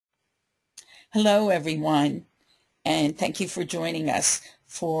Hello, everyone, and thank you for joining us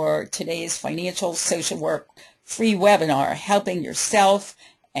for today's Financial Social Work free webinar, Helping Yourself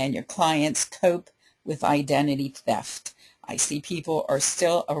and Your Clients Cope with Identity Theft. I see people are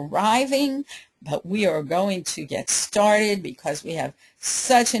still arriving, but we are going to get started because we have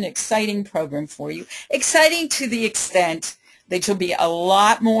such an exciting program for you. Exciting to the extent that you'll be a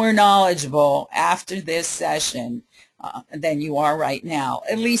lot more knowledgeable after this session than you are right now.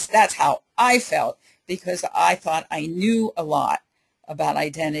 At least that's how I felt, because I thought I knew a lot about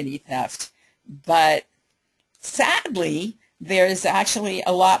identity theft. But sadly, there's actually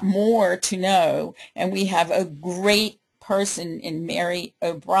a lot more to know, and we have a great person in Mary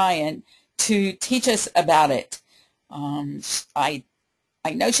O'Brien to teach us about it. I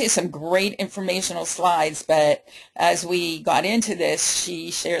know she has some great informational slides, but as we got into this,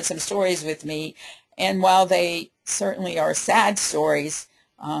 she shared some stories with me, and while they certainly are sad stories,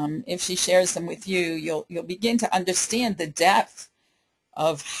 if she shares them with you, you'll begin to understand the depth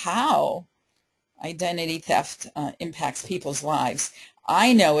of how identity theft impacts people's lives.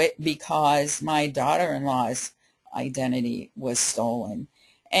 I know it because my daughter-in-law's identity was stolen.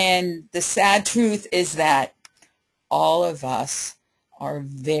 And the sad truth is that all of us are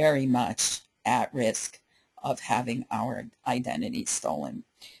very much at risk of having our identity stolen.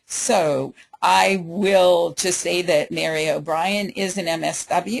 So I will just say that Mary O'Brien is an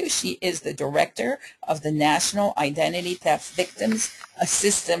MSW. She is the director of the National Identity Theft Victims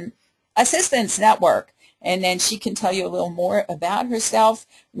Assistance Network. And then she can tell you a little more about herself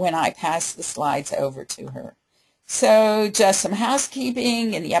when I pass the slides over to her. So just some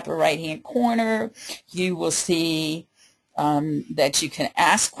housekeeping. In the upper right-hand corner, you will see that you can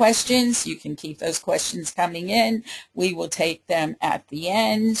ask questions. You can keep those questions coming in. We will take them at the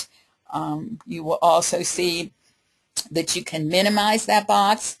end. You will also see that you can minimize that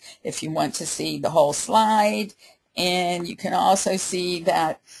box if you want to see the whole slide. And you can also see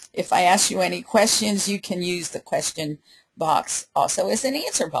that if I ask you any questions, you can use the question box also as an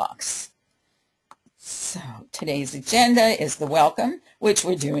answer box. So today's agenda is the welcome, which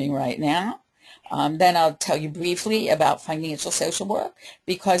we're doing right now. Then I'll tell you briefly about financial social work,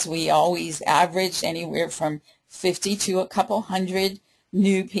 because we always average anywhere from 50 to a couple hundred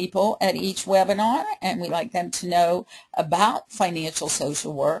new people at each webinar, and we like them to know about financial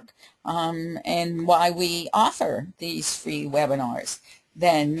social work and why we offer these free webinars.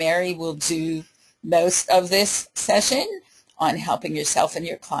 Then Mary will do most of this session on helping yourself and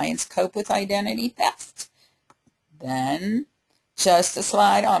your clients cope with identity theft. Then just a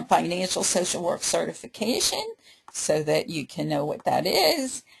slide on financial social work certification so that you can know what that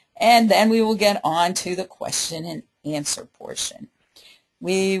is. And then we will get on to the question and answer portion.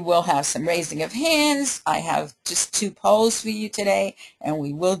 We will have some raising of hands. I have just 2 polls for you today, and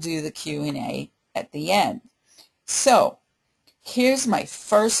we will do the Q&A at the end. So here's my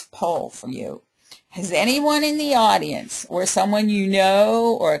first poll for you. Has anyone in the audience or someone you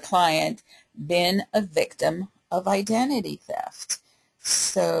know or a client been a victim of identity theft?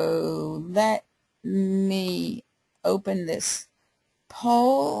 So let me open this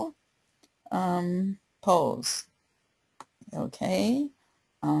poll. Polls. Okay.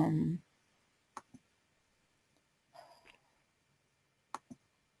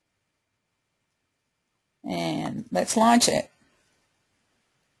 And let's launch it.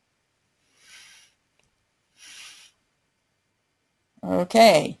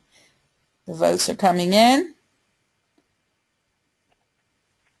 Okay. The votes are coming in.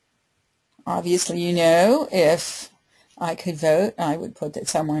 Obviously, you know, if I could vote, I would put that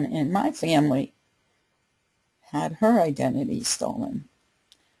someone in my family had her identity stolen.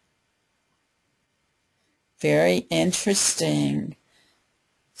 Very interesting.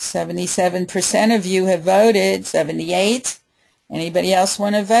 77% of you have voted. 78. Anybody else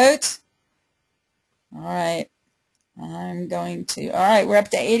want to vote? All right. I'm going to. All right, we're up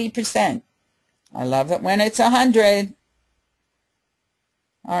to 80%. I love it when it's 100.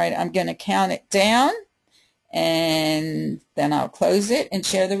 All right, I'm going to count it down, and then I'll close it and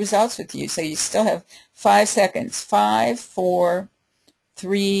share the results with you. So you still have 5 seconds. 5, 4,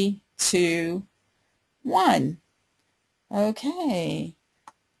 3, 2, 1. Okay.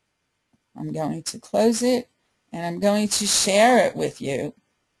 I'm going to close it, and I'm going to share it with you.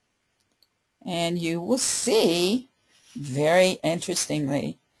 And you will see, very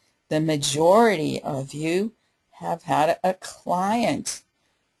interestingly, the majority of you have had a client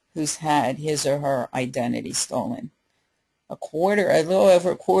who's had his or her identity stolen. A little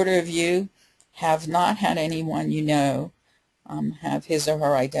over a quarter of you have not had anyone you know have his or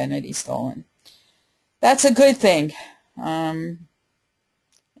her identity stolen. That's a good thing. And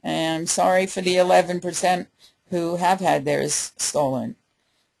And sorry for the 11% who have had theirs stolen.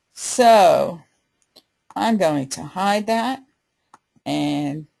 So I'm going to hide that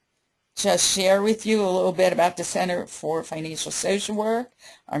and just share with you a little bit about the Center for Financial Social Work.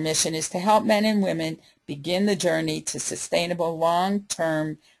 Our mission is to help men and women begin the journey to sustainable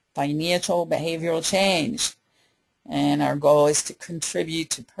long-term financial behavioral change. And our goal is to contribute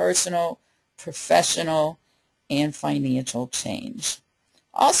to personal, professional, and financial change.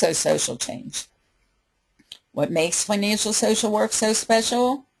 Also social change. What makes financial social work so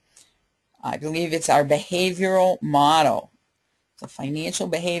special? I believe it's our behavioral model. It's a financial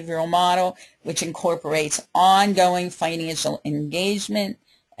behavioral model which incorporates ongoing financial engagement,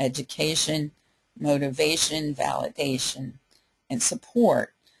 education, motivation, validation, and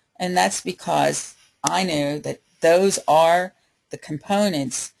support. And that's because I know that those are the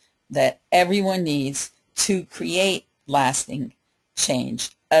components that everyone needs to create lasting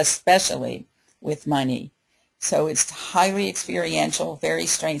change, especially with money. So it's highly experiential, very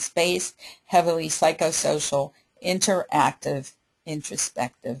strengths-based, heavily psychosocial, interactive,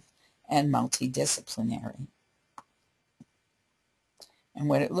 introspective, and multidisciplinary. And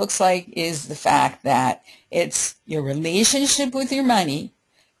what it looks like is the fact that it's your relationship with your money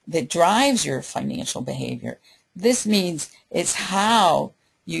that drives your financial behavior. This means it's how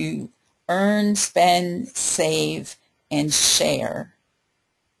you earn, spend, save, and share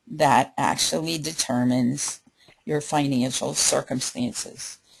that actually determines your financial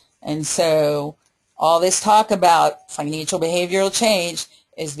circumstances. And so all this talk about financial behavioral change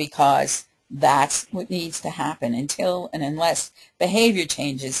is because that's what needs to happen. Until and unless behavior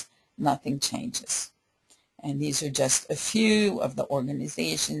changes, nothing changes. And these are just a few of the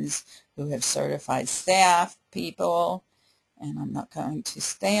organizations who have certified staff, people, and I'm not going to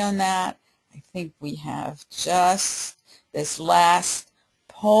stay on that. I think we have just this last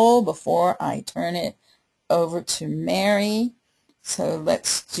poll before I turn it over to Mary. So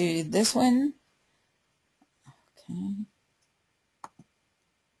let's do this one. Okay.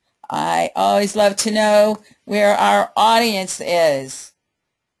 I always love to know where our audience is.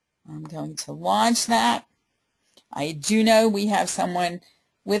 I'm going to launch that. I do know we have someone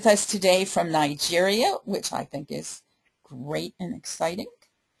with us today from Nigeria, which I think is great and exciting.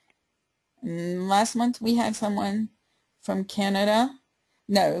 And last month we had someone from Canada.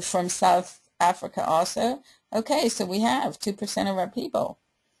 No, from South Africa also. Okay, so we have 2% of our people.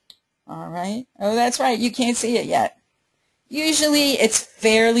 All right. Oh, that's right. You can't see it yet. Usually it's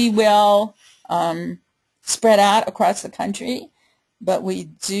fairly well spread out across the country, but we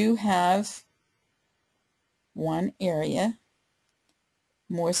do have one area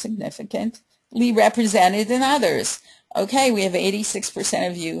more significantly represented than others. Okay, we have 86%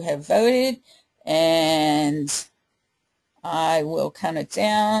 of you have voted, and I will count it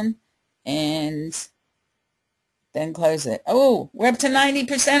down and then close it. Oh, we're up to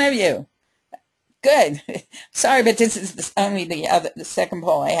 90% of you. Good. Sorry, but this is only the second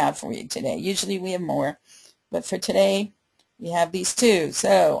poll I have for you today. Usually we have more, but for today we have these two.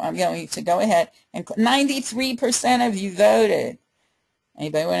 So I'm going to go ahead and 93% of you voted.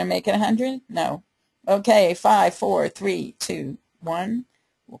 Anybody want to make it 100? No. Okay, 5, 4, 3, 2, 1.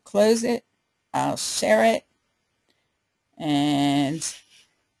 We'll close it. I'll share it. And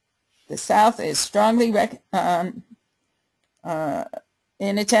the South is strongly in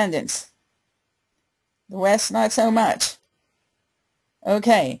attendance. The West, not so much.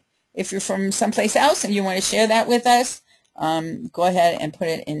 Okay. If you're from someplace else and you want to share that with us, go ahead and put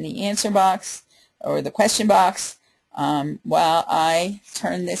it in the answer box or the question box while I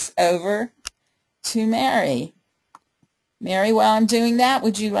turn this over to Mary. Mary, while I'm doing that,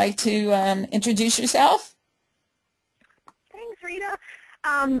 would you like to introduce yourself? Thanks, Rita.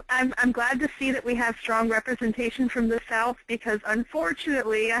 I'm glad to see that we have strong representation from the South because,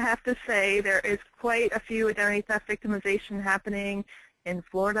 unfortunately, I have to say there is quite a few identity theft victimization happening in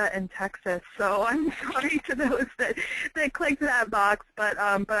Florida and Texas. So I'm sorry to those that clicked that box, but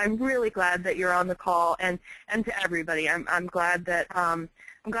I'm really glad that you're on the call, and to everybody. I'm glad that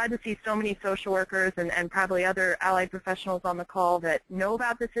I'm glad to see so many social workers and probably other allied professionals on the call that know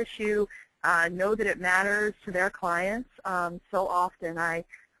about this issue. Know that it matters to their clients. So often I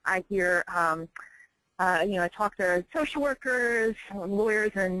hear, I talk to social workers,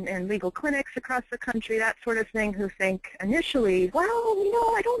 lawyers, and legal clinics across the country, that sort of thing, who think initially, well,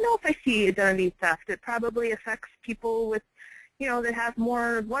 I don't know if I see identity theft. It probably affects people with, that have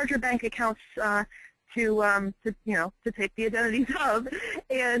larger bank accounts to take the identities of,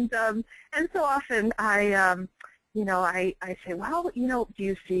 and so often I I say, well, do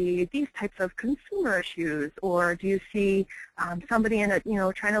you see these types of consumer issues, or do you see somebody in a,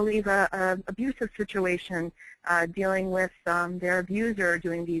 trying to leave a abusive situation, dealing with their abuser,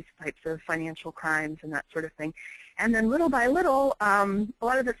 doing these types of financial crimes and that sort of thing. And then little by little, a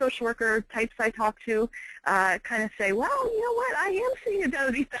lot of the social worker types I talk to kind of say, well, you know what, I am seeing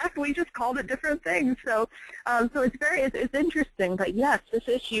identity theft. We just called it different things. So, so it's interesting. But yes, this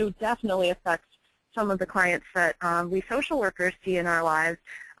issue definitely affects some of the clients that we social workers see in our lives.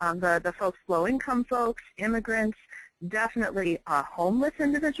 The folks, low-income folks, immigrants, definitely homeless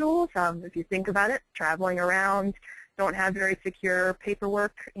individuals. If you think about it, traveling around, don't have very secure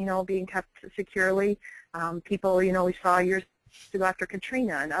paperwork, being kept securely. People, we saw years ago after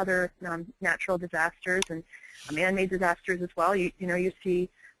Katrina and other natural disasters and man-made disasters as well. You see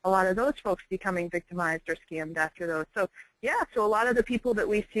a lot of those folks becoming victimized or scammed after those. So yeah, so a lot of the people that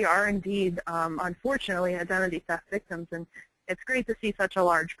we see are indeed, unfortunately, identity theft victims, and it's great to see such a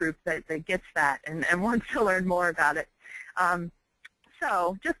large group that gets that and wants to learn more about it.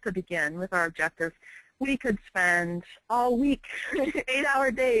 So just to begin with our objectives, we could spend all week, 8-hour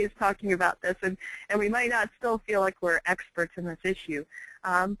days talking about this, and we might not still feel like we're experts in this issue.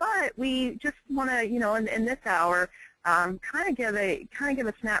 But we just want to, in this hour, kind of give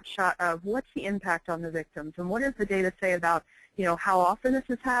a snapshot of what's the impact on the victims, and what does the data say about, how often this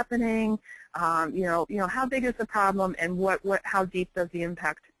is happening, how big is the problem, and how deep does the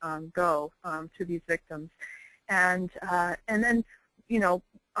impact go to these victims, and then,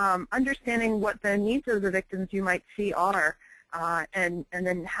 understanding what the needs of the victims you might see are, and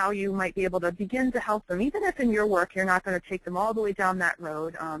then how you might be able to begin to help them, even if in your work you're not going to take them all the way down that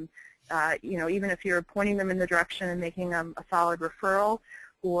road. Even if you're pointing them in the direction and making them a solid referral,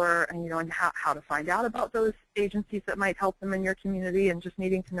 or and how to find out about those agencies that might help them in your community, and just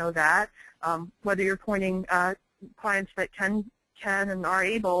needing to know that, whether you're pointing clients that can and are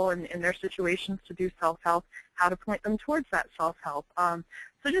able in their situations to do self-help, how to point them towards that self-help.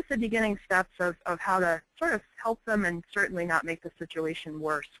 So just the beginning steps of how to sort of help them and certainly not make the situation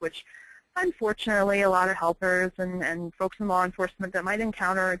worse, which unfortunately a lot of helpers and folks in law enforcement that might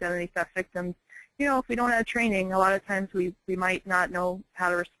encounter identity theft victims, if we don't have training, a lot of times we might not know how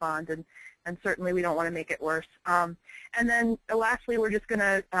to respond, and certainly we don't want to make it worse. And then lastly, we're just going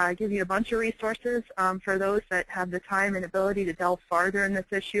to give you a bunch of resources for those that have the time and ability to delve farther in this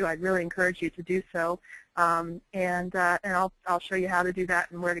issue. I'd really encourage you to do so, and I'll show you how to do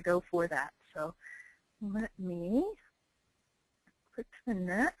that and where to go for that. So let me click to the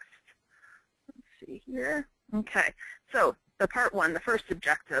next. Let's see here. Okay, so the part one, the first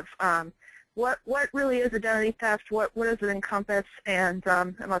objective. What really is identity theft? What does it encompass? And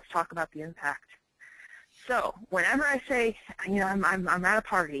let's talk about the impact. So whenever I say, I'm at a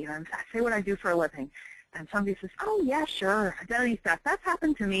party, and I say what I do for a living, and somebody says, oh yeah, sure, identity theft, that's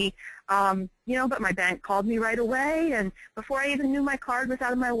happened to me, but my bank called me right away, and before I even knew my card was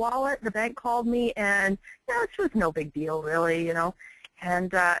out of my wallet, the bank called me, and it was no big deal, really,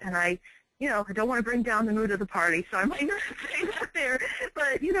 and I I don't want to bring down the mood of the party, so I might not say that there.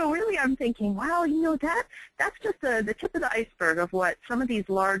 But, really I'm thinking, wow, that's just the tip of the iceberg of what some of these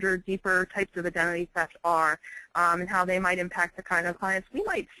larger, deeper types of identity theft are, and how they might impact the kind of clients we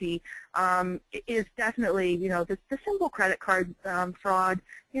might see. Is definitely, the simple credit card fraud.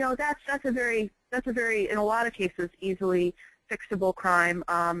 That's a very, in a lot of cases, easily fixable crime.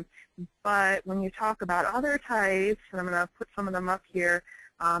 But when you talk about other types, and I'm going to put some of them up here,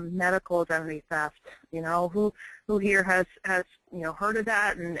 medical identity theft, who here has heard of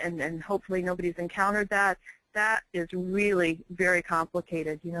that, and hopefully nobody's encountered that. That is really very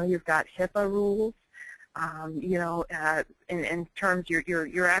complicated. You've got HIPAA rules, in terms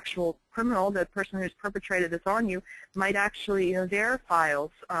your actual criminal, the person who's perpetrated this on you, might actually, their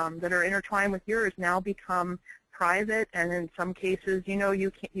files that are intertwined with yours now become private, and in some cases,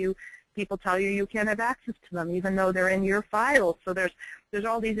 people tell you can't have access to them, even though they're in your files. So there's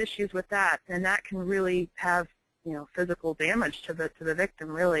all these issues with that, and that can really have physical damage to the victim,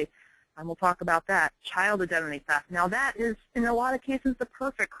 really. And we'll talk about that. Child identity theft. Now that is, in a lot of cases, the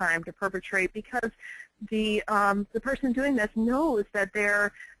perfect crime to perpetrate, because the person doing this knows that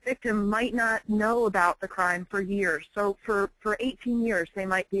their victim might not know about the crime for years. So for 18 years, they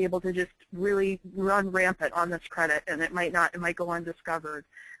might be able to just really run rampant on this credit, and it might go undiscovered.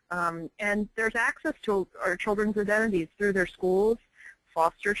 And there's access to our children's identities through their schools.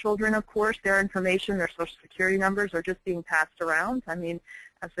 Foster children, of course, their information, their Social Security numbers are just being passed around. I mean,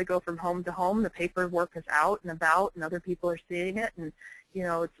 as they go from home to home, the paperwork is out and about, and other people are seeing it, and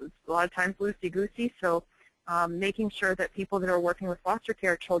it's a lot of times loosey-goosey. So making sure that people that are working with foster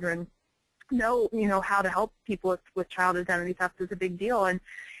care children know, how to help people with child identity theft is a big deal. And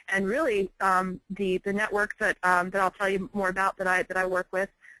really, the network that I'll tell you more about that I work with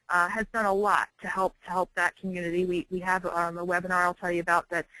has done a lot to help that community. We have a webinar I'll tell you about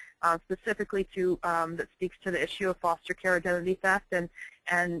that specifically that speaks to the issue of foster care identity theft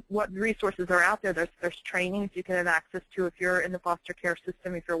and what resources are out there. There's trainings you can have access to if you're in the foster care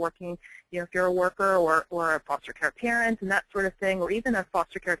system, if you're working, if you're a worker or a foster care parent and that sort of thing, or even a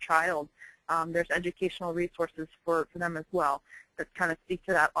foster care child. There's educational resources for them as well that kind of speak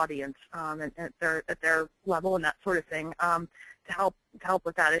to that audience and at their level and that sort of thing to help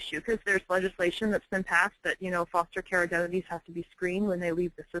with that issue. Because there's legislation that's been passed that foster care identities have to be screened when they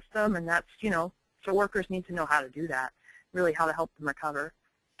leave the system, and that's so workers need to know how to do that, really how to help them recover.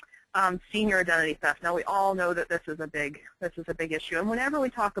 Senior identity theft. Now we all know that this is a big issue, and whenever we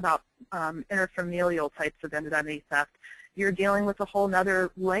talk about interfamilial types of identity theft, you're dealing with a whole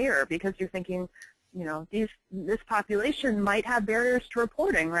nother layer because you're thinking, this population might have barriers to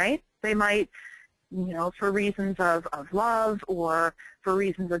reporting, right? They might, for reasons of love or for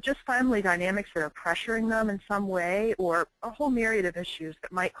reasons of just family dynamics that are pressuring them in some way, or a whole myriad of issues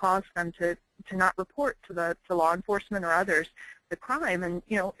that might cause them to not report to law enforcement or others the crime. And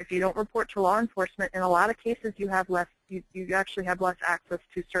if you don't report to law enforcement, in a lot of cases you actually have less access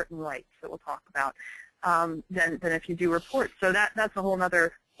to certain rights that we'll talk about than if you do report. So that's a whole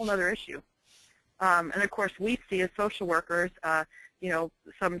nother issue. And of course, we see as social workers,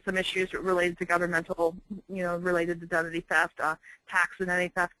 some issues related to governmental, related to identity theft, tax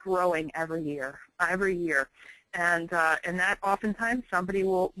identity theft growing every year, and that oftentimes somebody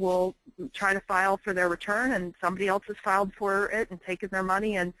will try to file for their return, and somebody else has filed for it and taken their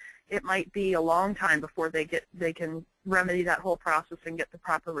money, and it might be a long time before they can remedy that whole process and get the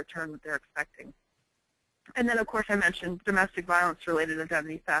proper return that they're expecting. And then, of course, I mentioned domestic violence-related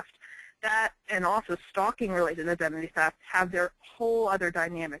identity theft. That and also stalking-related identity theft have their whole other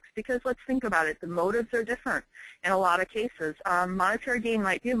dynamics because let's think about it. The motives are different in a lot of cases. Monetary gain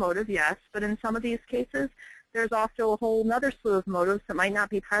might be a motive, yes, but in some of these cases, there's also a whole other slew of motives that might not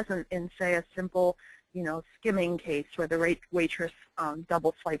be present in, say, a simple, skimming case where the waitress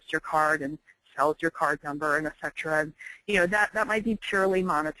double swipes your card and sells your card number and et cetera. And, that might be purely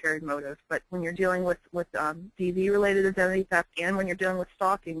monetary motive. But when you're dealing with DV-related identity theft and when you're dealing with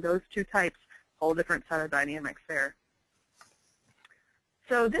stalking, those two types, whole different set of dynamics there.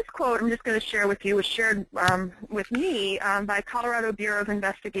 So this quote I'm just going to share with you was shared with me by Colorado Bureau of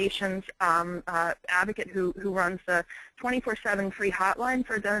Investigation's advocate who runs the 24/7 free hotline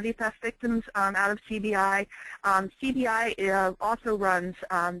for identity theft victims out of CBI. CBI also runs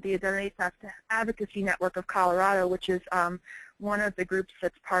the Identity Theft Advocacy Network of Colorado, which is one of the groups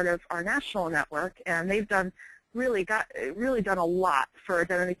that's part of our national network, and they've done really done a lot for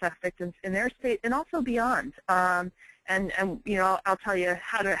identity theft victims in their state and also beyond. And I'll tell you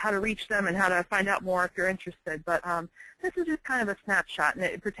how to reach them and how to find out more if you're interested. But this is just kind of a snapshot, and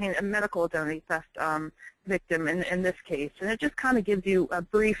it pertains to a medical identity theft victim in this case. And it just kind of gives you a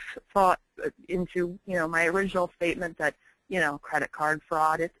brief thought into my original statement that credit card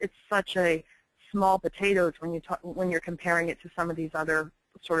fraud. It's such a small potatoes when you're comparing it to some of these other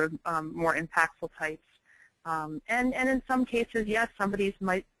sort of more impactful types. And in some cases, yes, somebody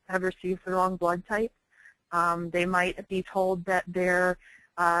might have received the wrong blood type. They might be told that their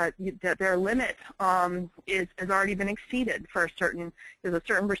limit has already been exceeded for a certain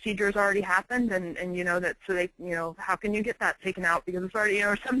procedure has already happened, and that so they how can you get that taken out because it's already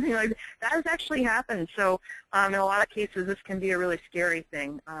or something like that. That has actually happened. So in a lot of cases, this can be a really scary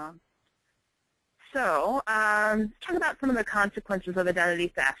thing. So let's talk about some of the consequences of identity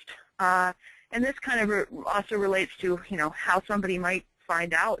theft, and this kind of also relates to how somebody might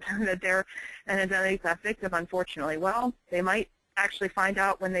find out that they're an identity theft victim, unfortunately. Well, they might actually find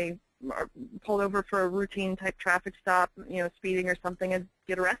out when they are pulled over for a routine type traffic stop, speeding or something, and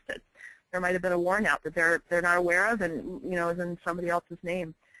get arrested. There might have been a warrant out that they're not aware of and, is in somebody else's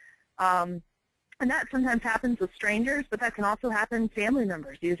name. And that sometimes happens with strangers, but that can also happen family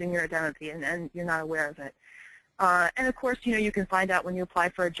members using your identity and you're not aware of it. And of course, you can find out when you apply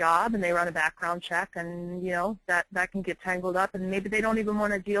for a job and they run a background check, and that can get tangled up, and maybe they don't even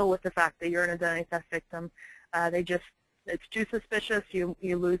want to deal with the fact that you're an identity theft victim. It's too suspicious. You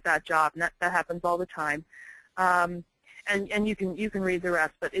lose that job, and that happens all the time. And you can read the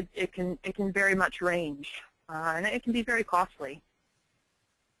rest, but it can very much range, and it can be very costly.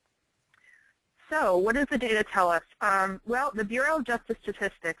 So what does the data tell us? Well, the Bureau of Justice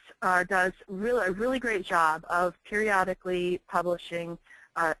Statistics does a really great job of periodically publishing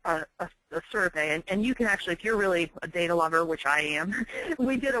a a survey, and you can actually, if you're really a data lover, which I am,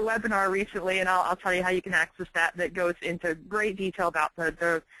 we did a webinar recently, and I'll tell you how you can access that. That goes into great detail about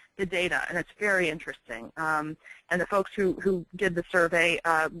the data, and it's very interesting. And the folks who did the survey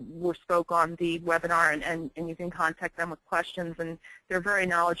spoke on the webinar, and you can contact them with questions, and they're very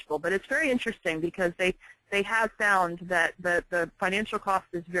knowledgeable. But it's very interesting because they have found that the financial cost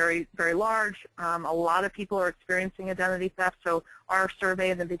is very, very large. A lot of people are experiencing identity theft, so our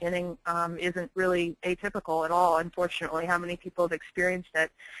survey in the beginning isn't really atypical at all, unfortunately, how many people have experienced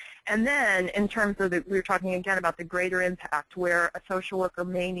it. And then in terms of we were talking again about the greater impact, where a social worker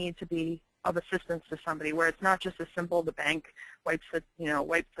may need to be of assistance to somebody, where it's not just as simple the bank wipes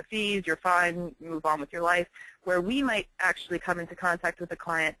the fees, you're fine, move on with your life, where we might actually come into contact with a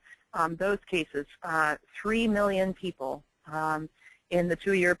client. Those cases, 3 million people in the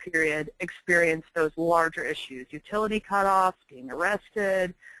 2-year period experienced those larger issues: utility cutoffs, being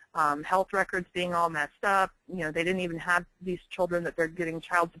arrested, health records being all messed up. They didn't even have these children that they're getting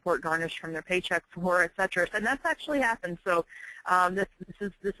child support garnished from their paychecks for, et cetera. And that's actually happened. So this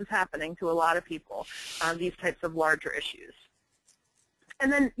is happening to a lot of people, these types of larger issues.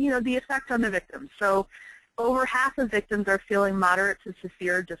 And then the effect on the victims. So over half of victims are feeling moderate to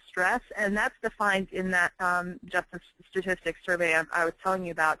severe distress, and that's defined in that Justice Statistics survey I was telling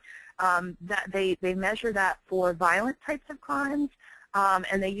you about. That they measure that for violent types of crimes.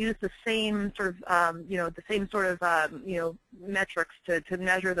 And they use the same sort of, metrics to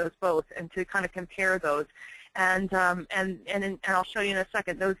measure those both and to kind of compare those. And I'll show you in a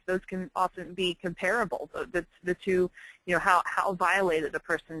second. Those can often be comparable. The two, how violated a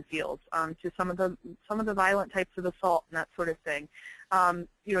person feels to some of the violent types of assault and that sort of thing.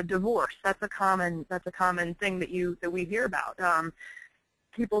 Divorce. That's a common thing that we hear about.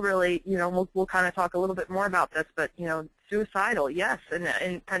 People really, we'll kind of talk a little bit more about this, but, suicidal, yes.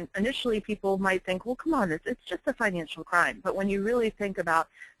 And initially people might think, well, come on, it's just a financial crime. But when you really think about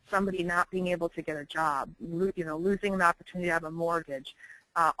somebody not being able to get a job, losing an opportunity to have a mortgage,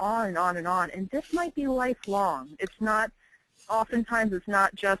 on and on and on, and this might be lifelong. It's not, oftentimes it's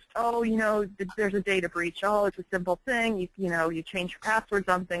not just, oh, there's a data breach. Oh, it's a simple thing. You change your passwords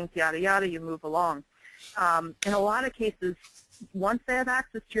on things, yada, yada, you move along. In a lot of cases, once they have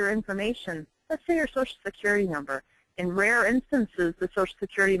access to your information, let's say your Social Security number, in rare instances, the Social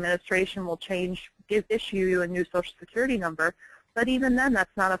Security Administration will issue you a new Social Security number, but even then,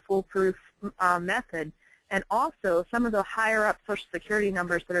 that's not a foolproof method. And also, some of the higher up Social Security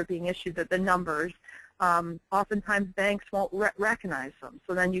numbers that are being issued, the numbers, oftentimes banks won't recognize them.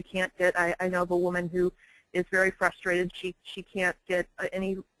 So then you can't get, I know of a woman who is very frustrated. She can't get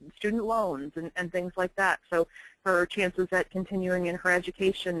any student loans and things like that. So her chances at continuing in her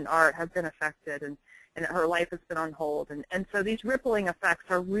education have been affected, and her life has been on hold. And so these rippling effects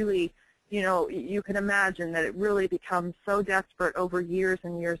are really, you can imagine that it really becomes so desperate over years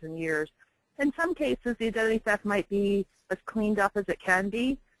and years and years. In some cases, the identity theft might be as cleaned up as it can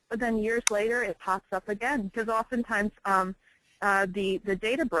be, but then years later it pops up again, because oftentimes the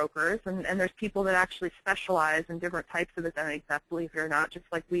data brokers, and there's people that actually specialize in different types of identity theft, believe it or not, just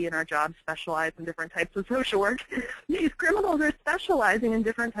like we in our jobs specialize in different types of social work. These criminals are specializing in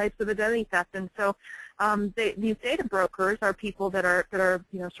different types of identity theft, and so these data brokers are people that are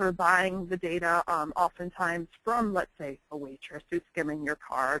sort of buying the data, oftentimes from, let's say, a waitress who's skimming your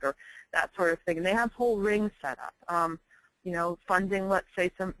card or that sort of thing, and they have whole rings set up. Funding, let's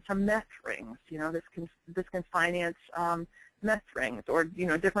say, some meth rings. This can finance meth rings, or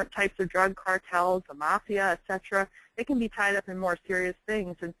different types of drug cartels, the mafia, etc. It can be tied up in more serious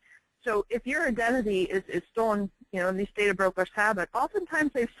things. And so if your identity is stolen, these data brokers have it.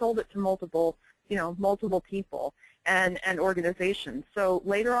 Oftentimes they've sold it to multiple people and organizations. So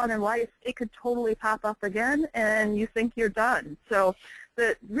later on in life, it could totally pop up again, and you think you're done. So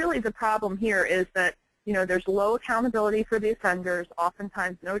really the problem here is that there's low accountability for the offenders,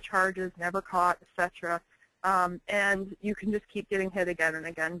 oftentimes no charges, never caught, etc. And you can just keep getting hit again and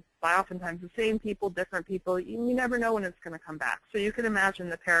again by oftentimes the same people, different people. You never know when it's going to come back. So you can imagine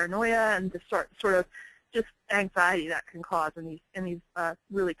the paranoia and the sort of just anxiety that can cause in these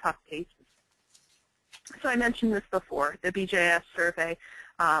really tough cases. So I mentioned this before, the BJS survey,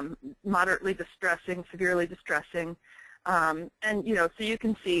 moderately distressing, severely distressing. And so you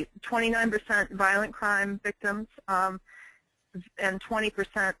can see 29% violent crime victims and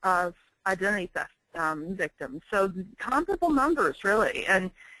 20% of identity theft victims. So comparable numbers, really.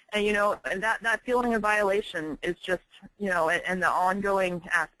 And that feeling of violation is just, and the ongoing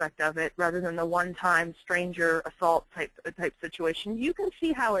aspect of it, rather than the one-time stranger assault type situation. You can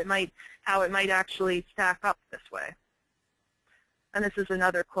see how it might actually stack up this way. And this is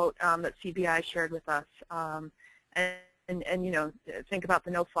another quote that CBI shared with us. And you know, think about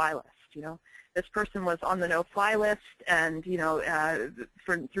the no-fly list. You know, this person was on the no-fly list, and you know,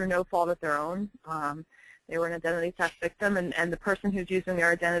 through no fault of their own, they were an identity theft victim, and the person who's using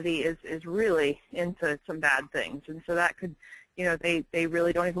their identity is really into some bad things, and so that could, you know, they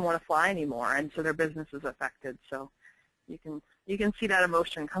really don't even want to fly anymore, and so their business is affected. So you can see that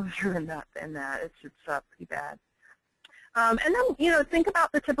emotion come through in that. It's pretty bad. And then, you know, think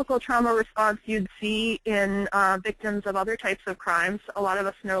about the typical trauma response you'd see in victims of other types of crimes. A lot of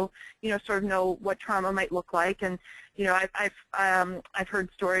us know, you know, sort of know what trauma might look like. And, you know, I've heard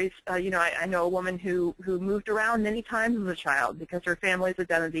stories. You know, I know a woman who moved around many times as a child because her family's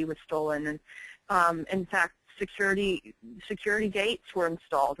identity was stolen. And in fact, security gates were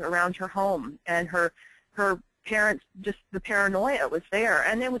installed around her home, and her parents, just the paranoia was there,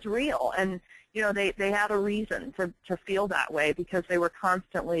 and it was real. And you know, they had a reason to feel that way because they were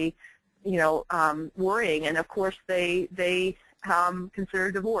constantly, you know, worrying. And of course, they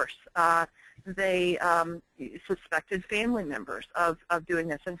considered divorce. They suspected family members of doing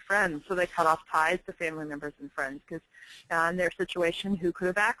this, and friends. So they cut off ties to family members and friends because in their situation, who could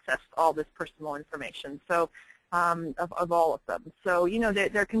have accessed all this personal information? So of all of them. So you know,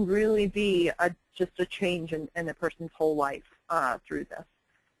 there can really be just a change in a person's whole life through this.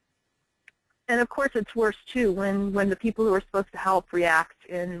 And of course, it's worse too when the people who are supposed to help react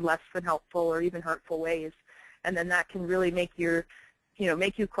in less than helpful or even hurtful ways, and then that can really make you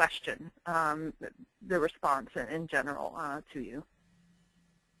question the response in general to you.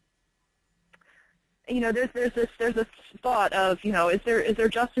 You know, there's this thought of, you know, is there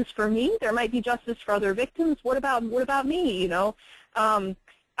justice for me? There might be justice for other victims. What about me? You know.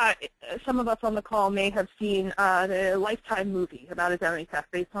 Some of us on the call may have seen the Lifetime movie about identity theft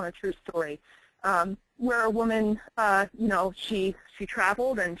based on a true story, where a woman, you know, she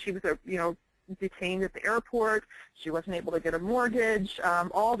traveled and she was, you know, detained at the airport. She wasn't able to get a mortgage.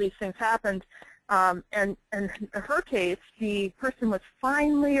 All these things happened, and in her case, the person was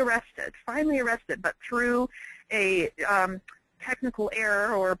finally arrested, but through a technical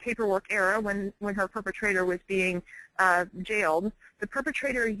error or paperwork error when her perpetrator was being jailed. The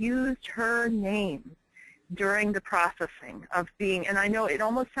perpetrator used her name during the processing of being, and I know it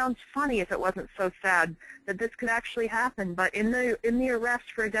almost sounds funny if it wasn't so sad that this could actually happen, but in the arrest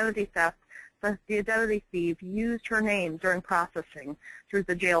for identity theft, the identity thief used her name during processing through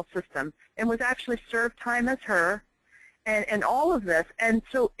the jail system and was actually served time as her, and all of this. And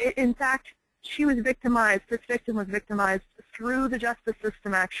so, in fact, she was victimized, this victim was victimized through the justice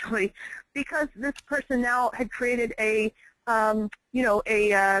system, actually, because this person now had created a you know,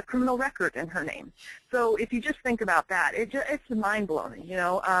 a criminal record in her name. So if you just think about that, it's mind-blowing, you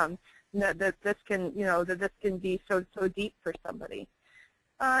know, that this can, you know, that this can be so deep for somebody.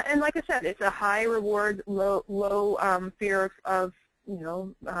 And like I said, it's a high reward, low fear of, you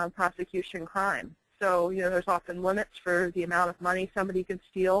know, prosecution crime. So, you know, there's often limits for the amount of money somebody can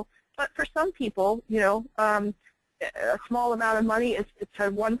steal. But for some people, you know, a small amount of money is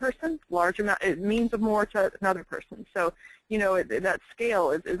to one person, large amount it means more to another person. So, you know, that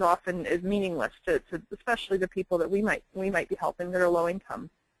scale is often meaningless to especially the people that we might be helping that are low income.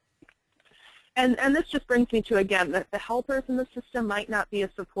 And this just brings me to, again, that the helpers in the system might not be a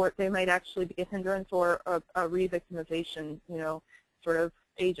support. They might actually be a hindrance or a re-victimization, you know, sort of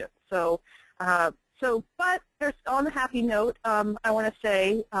agent. So, but there's, on the happy note, I want to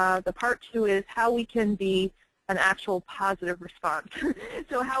say the part 2 is how we can be an actual positive response.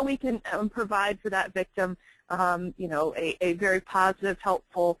 So how we can provide for that victim, you know, a very positive,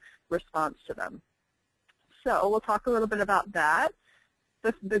 helpful response to them. So we'll talk a little bit about that.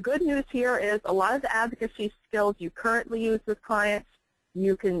 The good news here is a lot of the advocacy skills you currently use with clients,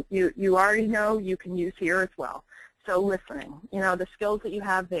 you already know you can use here as well. So listening, you know, the skills that you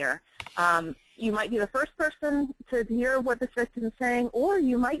have there. You might be the first person to hear what this victim is saying, or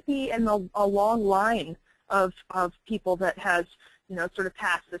you might be in a long line of people that has, you know, sort of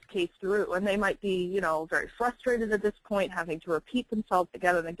passed this case through, and they might be, you know, very frustrated at this point, having to repeat themselves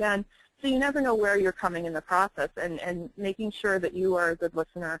again and again. So you never know where you're coming in the process, and making sure that you are a good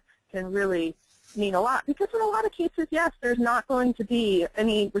listener can really mean a lot, because in a lot of cases, yes, there's not going to be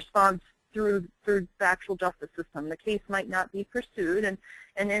any response through the actual justice system. The case might not be pursued, and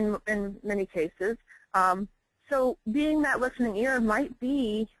in many cases. So being that listening ear might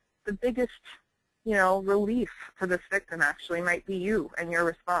be the biggest, you know, relief for this victim, actually, might be you and your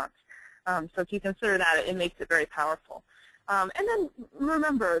response. So if you consider that, it makes it very powerful. And then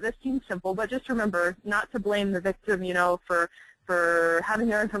remember, this seems simple, but just remember not to blame the victim, you know, for for having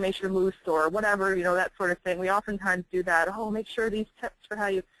their information loose or whatever, that sort of thing. We oftentimes do that. Oh, make sure these tips for how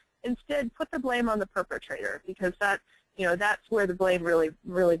you. Instead, put the blame on the perpetrator, because that's where the blame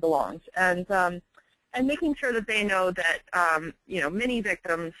really belongs. And making sure that they know that many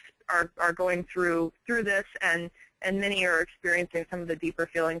victims are going through this, and many are experiencing some of the deeper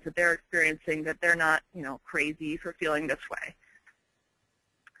feelings that they're experiencing, that they're not crazy for feeling this way.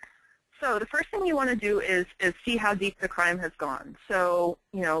 So the first thing you want to do is see how deep the crime has gone. So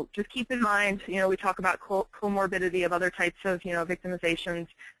just keep in mind, we talk about comorbidity of other types of victimizations.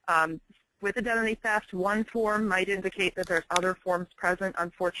 With identity theft, one form might indicate that there's other forms present.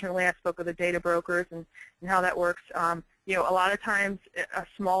 Unfortunately, I spoke with the data brokers and how that works. A lot of times,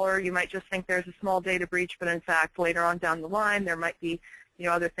 you might just think there's a small data breach, but in fact, later on down the line, there might be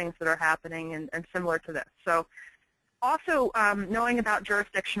other things that are happening and similar to this. So also knowing about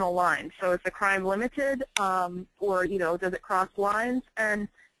jurisdictional lines. So is the crime limited, or does it cross lines? And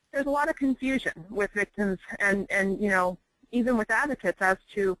there's a lot of confusion with victims and even with advocates as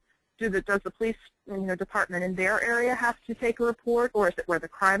to does the police department in their area have to take a report, or is it where the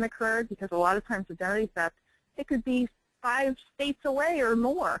crime occurred? Because a lot of times identity theft, it could be 5 states away or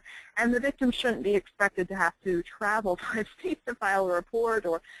more, and the victim shouldn't be expected to have to travel 5 states to file a report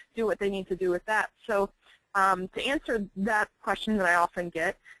or do what they need to do with that. So to answer that question that I often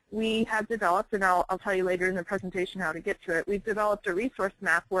get, we have developed, and I'll tell you later in the presentation how to get to it, we've developed a resource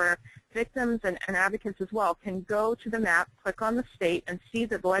map where victims and advocates as well can go to the map, click on the state, and see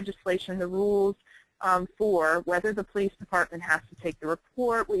the legislation, the rules for whether the police department has to take the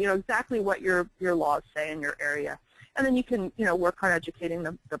report, exactly what your laws say in your area. And then you can work on educating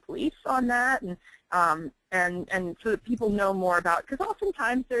the police on that, and so that people know more about, because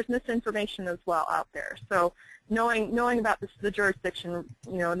oftentimes there's misinformation as well out there. So knowing about the jurisdiction,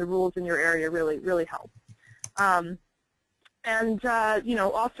 and the rules in your area really helps.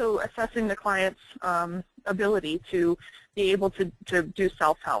 Also assessing the client's ability to be able to do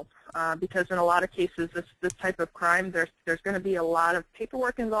self-help, because in a lot of cases, this type of crime, there's going to be a lot of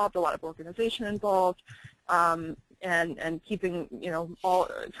paperwork involved, a lot of organization involved, and keeping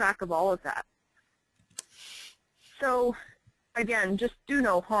track of all of that. So again, just do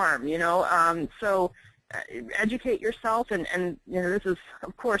no harm. Educate yourself, and this is,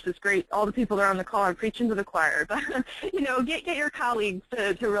 of course, it's great. All the people that are on the call are preaching to the choir, but get your colleagues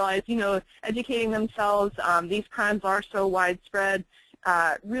to realize, educating themselves. These crimes are so widespread.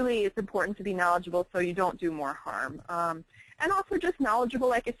 Really, it's important to be knowledgeable so you don't do more harm. And also just knowledgeable,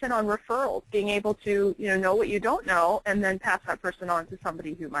 like I said, on referrals, being able to know what you don't know, and then pass that person on to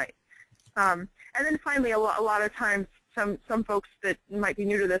somebody who might. And then finally, a lot of times, some folks that might be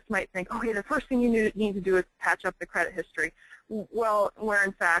new to this might think, oh, yeah, the first thing you need to do is patch up the credit history. Well, where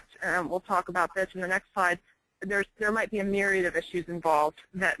in fact, we'll talk about this in the next slide, there might be a myriad of issues involved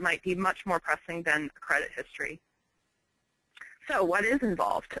that might be much more pressing than a credit history. So what is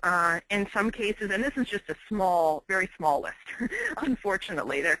involved? In some cases, and this is just a very small list,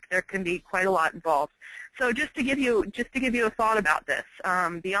 unfortunately, there can be quite a lot involved. So just to give you a thought about this,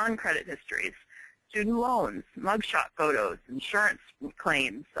 beyond credit histories, student loans, mugshot photos, insurance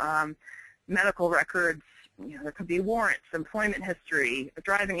claims, medical records, there could be warrants, employment history,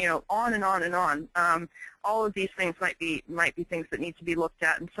 driving, on and on and on. All of these things might be things that need to be looked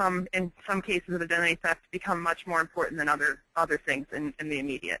at, and in some cases of identity theft become much more important than other things in the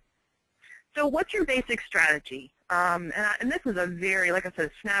immediate. So what's your basic strategy? And this is a very, like I said,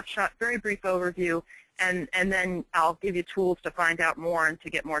 a snapshot, very brief overview, and then I'll give you tools to find out more and to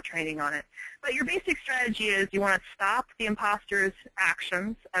get more training on it. But your basic strategy is you want to stop the imposter's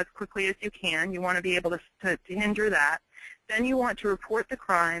actions as quickly as you can. You want to be able to hinder that. Then you want to report the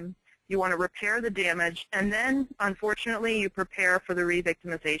crime. You want to repair the damage. And then, unfortunately, you prepare for the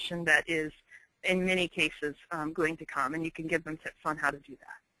re-victimization that is, in many cases, going to come. And you can give them tips on how to do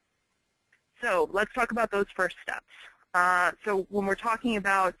that. So let's talk about those first steps. So when we're talking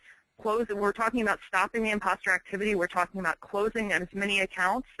about we're talking about stopping the imposter activity. We're talking about closing as many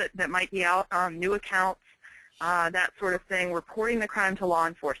accounts that might be out, new accounts, that sort of thing, reporting the crime to law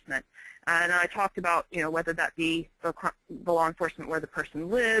enforcement. And I talked about, whether that be the law enforcement where the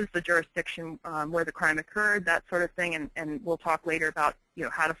person lives, the jurisdiction where the crime occurred, that sort of thing. And we'll talk later about,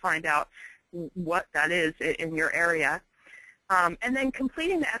 how to find out what that is in your area. And then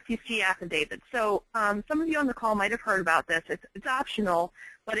completing the FTC affidavit. So some of you on the call might have heard about this. It's optional,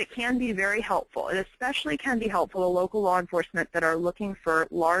 but it can be very helpful. It especially can be helpful to local law enforcement that are looking for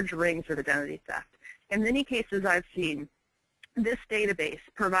large rings of identity theft. In many cases I've seen, This database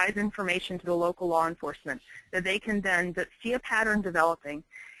provides information to the local law enforcement that they can then see a pattern developing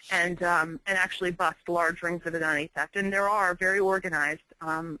and actually bust large rings of identity theft. And there are very organized,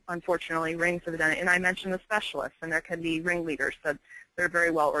 unfortunately, rings of identity. And I mentioned the specialists, and there can be ringleaders that they're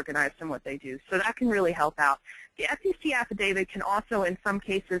very well organized in what they do. So that can really help out. The FTC affidavit can also, in some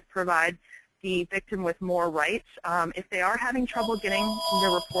cases, provide the victim with more rights. If they are having trouble getting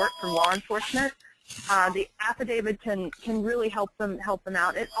the report from law enforcement, the affidavit can really help them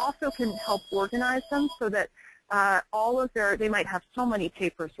out. It also can help organize them so that they might have so many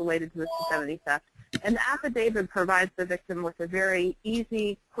papers related to this identity theft. And the affidavit provides the victim with a very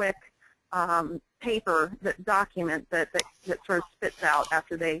easy, quick paper, document that sort of spits out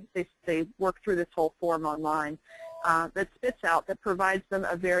after they work through this whole form online. That provides them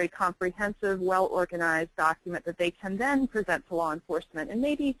a very comprehensive, well-organized document that they can then present to law enforcement. And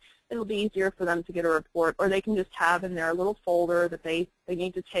maybe it'll be easier for them to get a report, or they can just have in their little folder that they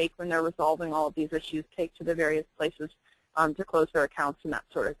need to take when they're resolving all of these issues, take to the various places to close their accounts and that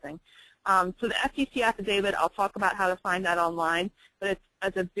sort of thing. So the FTC affidavit, I'll talk about how to find that online, but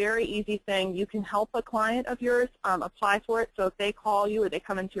it's a very easy thing. You can help a client of yours apply for it. So if they call you or they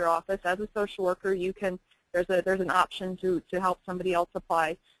come into your office as a social worker, you can. There's an option to help somebody else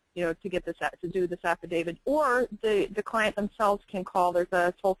apply, to get this to do this affidavit, or the client themselves can call. There's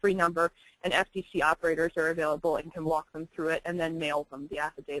a toll-free number, and FTC operators are available and can walk them through it and then mail them the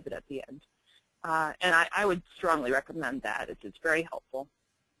affidavit at the end. And I would strongly recommend that. It's very helpful.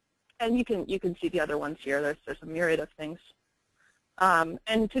 And you can see the other ones here. There's a myriad of things.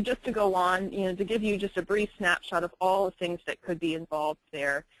 And to go on, to give you just a brief snapshot of all the things that could be involved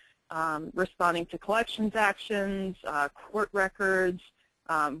there. Responding to collections actions, court records,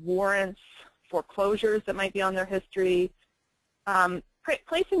 warrants, foreclosures that might be on their history,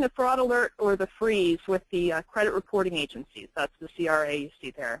 placing the fraud alert or the freeze with the credit reporting agencies. That's the CRA you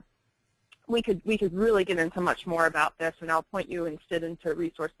see there. We could really get into much more about this, and I'll point you instead into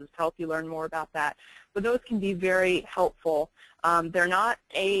resources to help you learn more about that. But those can be very helpful. They're not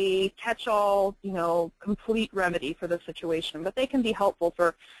a catch-all, complete remedy for the situation, but they can be helpful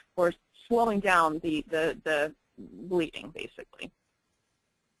for slowing down the bleeding, basically.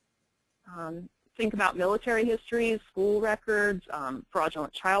 Think about military histories, school records,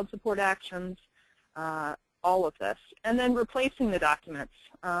 fraudulent child support actions, all of this. And then replacing the documents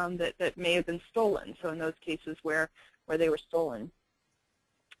that may have been stolen, so in those cases where they were stolen.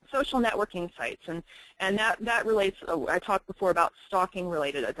 Social networking sites, and that relates, I talked before about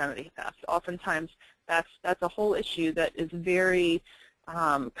stalking-related identity theft. Oftentimes that's a whole issue that is very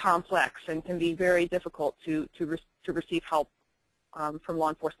complex and can be very difficult to receive help from law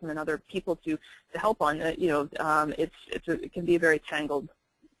enforcement and other people to help on. It can be a very tangled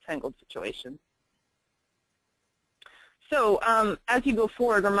situation. So as you go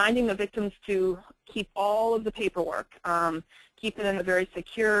forward, reminding the victims to keep all of the paperwork, keep it in a very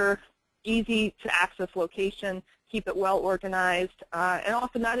secure, easy-to-access location, keep it well organized, and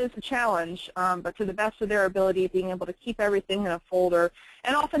often that is a challenge, but to the best of their ability, being able to keep everything in a folder,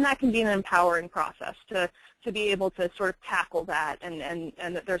 and often that can be an empowering process to be able to sort of tackle that, and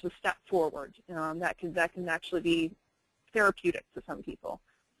that there's a step forward. That can actually be therapeutic to some people.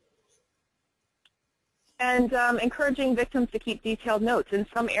 And encouraging victims to keep detailed notes. In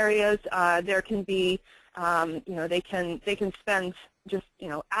some areas, there can be, they can spend just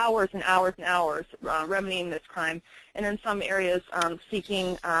hours and hours and hours remedying this crime, and in some areas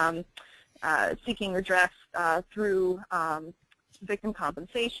seeking redress through victim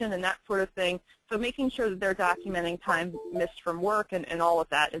compensation and that sort of thing. So making sure that they're documenting time missed from work and all of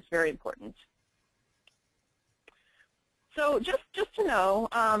that is very important. So just to know,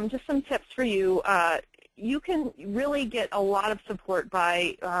 just some tips for you. You can really get a lot of support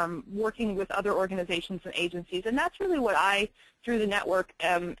by working with other organizations and agencies, and that's really what I, through the network,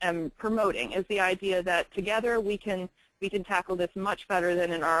 am promoting, is the idea that together we can tackle this much better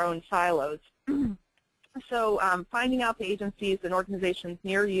than in our own silos. So finding out the agencies and organizations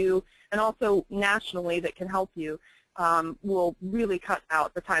near you, and also nationally that can help you, will really cut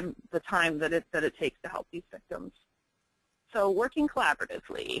out the time that it takes to help these victims. So working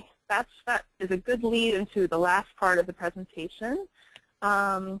collaboratively, that is a good lead into the last part of the presentation.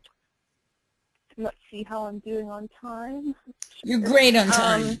 Let's see how I'm doing on time. You're great on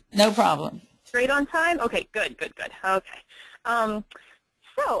time, no problem. Great on time? Okay, good. Okay.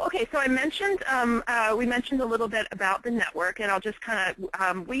 So I mentioned, we mentioned a little bit about the network, and I'll just kind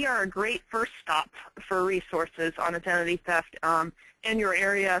of, we are a great first stop for resources on identity theft in your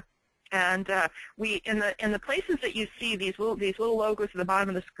area. And we, in the places that you see these little logos at the bottom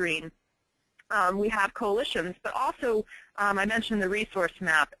of the screen, we have coalitions, but also I mentioned the resource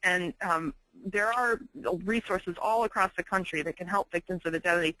map, and there are resources all across the country that can help victims of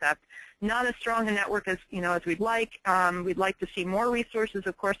identity theft. Not as strong a network as as we'd like. We'd like to see more resources,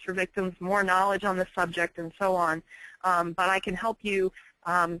 of course, for victims, more knowledge on the subject, and so on. But I can help you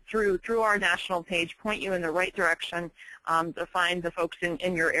through our national page, point you in the right direction to find the folks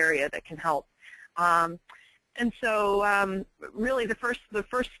in your area that can help. And so really the first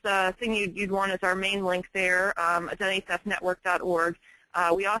thing you'd want is our main link there, identitytheftnetwork.org.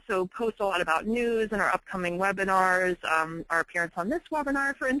 We also post a lot about news and our upcoming webinars, our appearance on this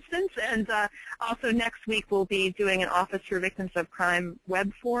webinar, for instance, and also next week we'll be doing an Office for Victims of Crime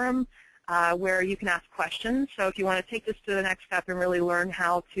web forum where you can ask questions. So if you want to take this to the next step and really learn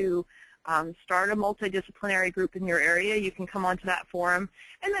how to start a multidisciplinary group in your area, you can come onto that forum.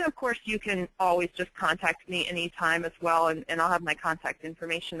 And then, of course, you can always just contact me anytime as well, and I'll have my contact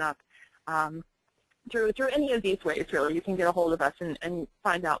information up. Through any of these ways, really, you can get a hold of us and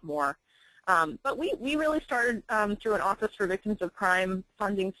find out more. But we really started through an Office for Victims of Crime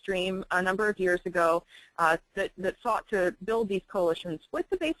funding stream a number of years ago that sought to build these coalitions with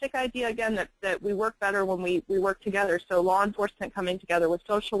the basic idea, again, that we work better when we work together. So law enforcement coming together with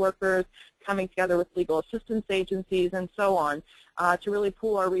social workers, coming together with legal assistance agencies, and so on, to really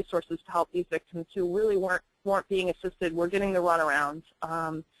pool our resources to help these victims who really weren't being assisted. We're getting the runarounds.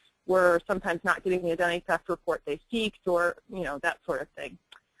 We're sometimes not getting the identity theft report they seeked, or that sort of thing.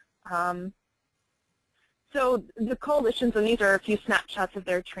 So the coalitions, and these are a few snapshots of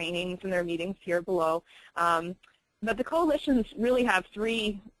their trainings and their meetings here below, but the coalitions really have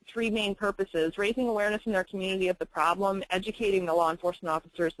three main purposes: raising awareness in their community of the problem, educating the law enforcement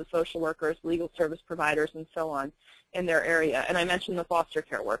officers, the social workers, legal service providers, and so on in their area. And I mentioned the foster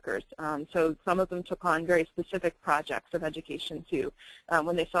care workers. So some of them took on very specific projects of education too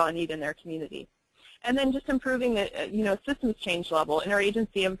when they saw a need in their community. And then just improving the systems change level,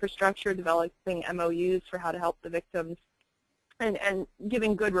 interagency infrastructure, developing MOUs for how to help the victims, and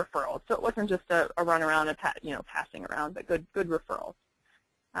giving good referrals. So it wasn't just a run around and passing around, but good referrals.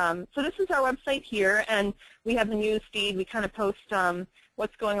 So this is our website here, and we have the news feed. We kind of post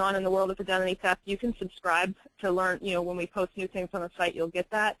what's going on in the world of identity theft. You can subscribe to learn, when we post new things on the site, you'll get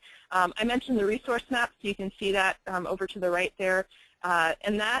that. I mentioned the resource map, so you can see that over to the right there.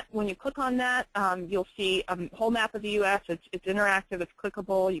 And that, when you click on that, you'll see a whole map of the U.S. It's interactive. It's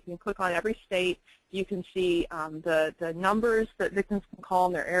clickable. You can click on every state. You can see the numbers that victims can call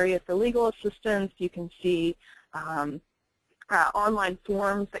in their area for legal assistance. You can see online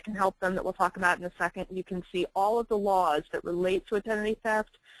forms that can help them that we'll talk about in a second. You can see all of the laws that relate to identity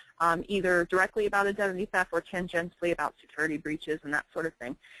theft, either directly about identity theft or tangentially about security breaches and that sort of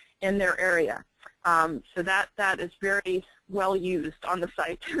thing in their area. So that is very well used on the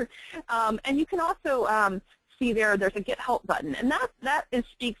site. And you can also see there's a Get Help button, and that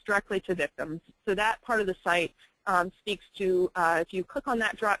speaks directly to victims. So that part of the site speaks to, if you click on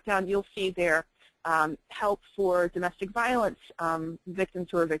that drop down, you'll see there help for domestic violence victims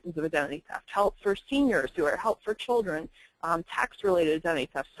who are victims of identity theft, help for seniors who are help for children, tax-related identity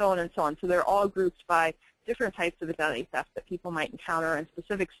theft, so on and so on. So they're all grouped by different types of identity theft that people might encounter and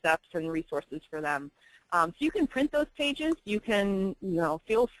specific steps and resources for them. So you can print those pages. You can,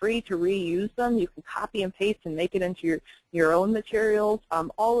 feel free to reuse them. You can copy and paste and make it into your own materials.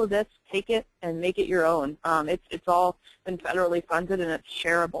 All of this, take it and make it your own. It's all been federally funded and it's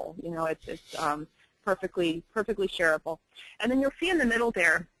shareable. It's perfectly shareable. And then you'll see in the middle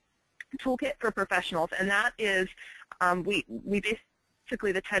there, Toolkit for Professionals, and that is we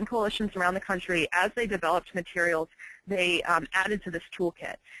basically the 10 coalitions around the country, as they developed materials, they added to this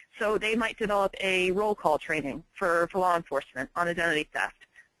toolkit. So they might develop a roll call training for law enforcement on identity theft.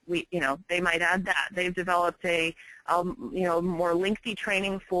 They might add that. They've developed a more lengthy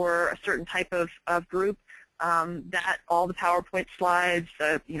training for a certain type of group. That all the PowerPoint slides,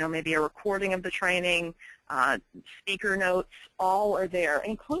 maybe a recording of the training, speaker notes, all are there,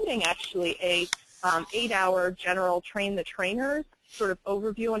 including actually a 8-hour general train the trainers sort of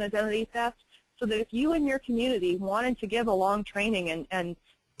overview on identity theft, so that if you and your community wanted to give a long training and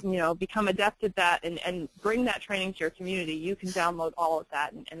become adept at that and bring that training to your community, you can download all of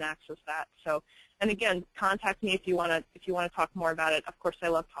that and access that. So, and again, contact me if you want to talk more about it. Of course, I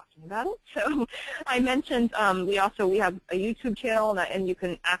love talking about it. So, I mentioned we have a YouTube channel, and you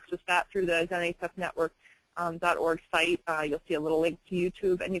can access that through the identitytheftnetwork.org site. You'll see a little link to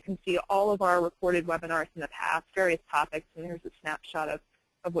YouTube, and you can see all of our recorded webinars in the past, various topics, and here's a snapshot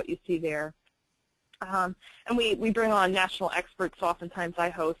of what you see there. And we bring on national experts. Oftentimes I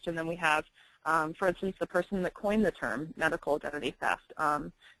host, and then we have, for instance, the person that coined the term medical identity theft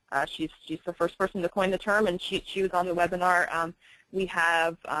She's the first person to coin the term, and she was on the webinar. We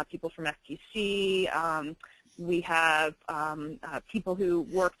have people from FTC. We have people who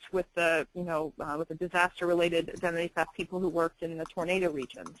worked with the, with the disaster-related identity theft, people who worked in the tornado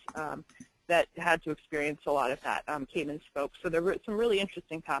regions that had to experience a lot of that came and spoke. So there were some really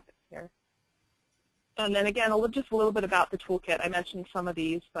interesting topics here. And then again, just a little bit about the toolkit. I mentioned some of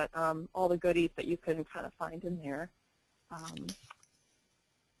these, but all the goodies that you can kind of find in there.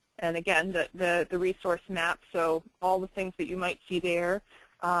 And again, the resource map, so all the things that you might see there.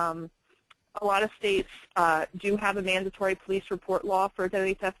 A lot of states do have a mandatory police report law for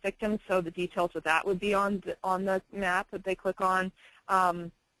identity theft victims, so the details of that would be on the map that they click on.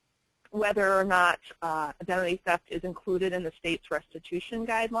 Whether or not identity theft is included in the state's restitution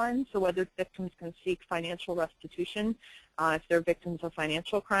guidelines, so whether victims can seek financial restitution if they're victims of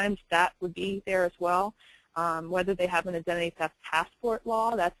financial crimes, that would be there as well. Whether they have an identity theft passport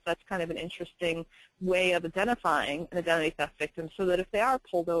law, that's kind of an interesting way of identifying an identity theft victim, so that if they are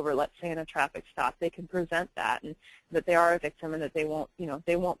pulled over, let's say in a traffic stop, they can present that and that they are a victim and that they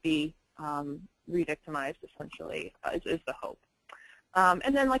won't be re-victimized, essentially, is the hope.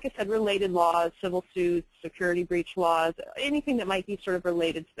 And then, like I said, related laws, civil suits, security breach laws, anything that might be sort of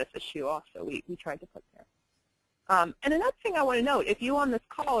related to this issue also we tried to put there. And another thing I want to note, if you on this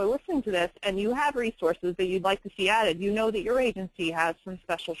call are listening to this and you have resources that you'd like to see added, you know that your agency has some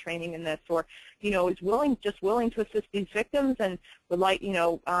special training in this, or is just willing to assist these victims and would like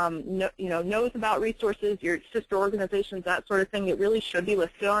knows about resources, your sister organizations, that sort of thing, it really should be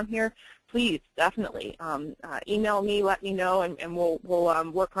listed on here. Please, definitely email me, let me know, and we'll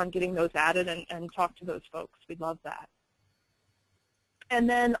work on getting those added and talk to those folks. We'd love that. And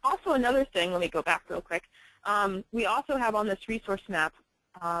then also another thing, let me go back real quick. We also have on this resource map,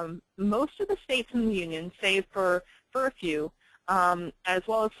 most of the states in the union, save for a few, as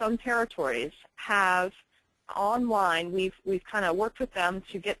well as some territories, have online. We've kind of worked with them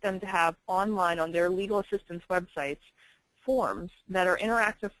to get them to have online on their legal assistance websites forms that are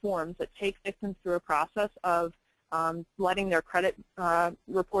interactive forms that take victims through a process of letting their credit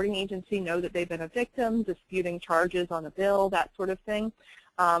reporting agency know that they've been a victim, disputing charges on a bill, that sort of thing.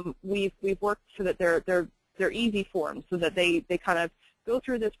 We've worked so that they're easy forms, so that they kind of go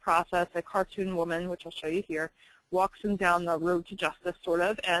through this process. A cartoon woman, which I'll show you here, walks them down the road to justice, sort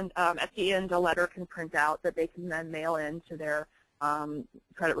of, and at the end a letter can print out that they can then mail in to their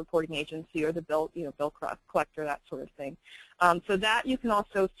credit reporting agency or the bill collector, that sort of thing. So that you can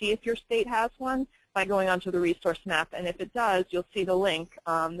also see if your state has one by going onto the resource map, and if it does, you'll see the link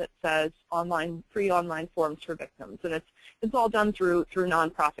that says free online forms for victims, and it's all done through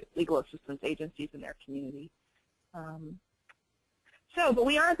nonprofit legal assistance agencies in their community. But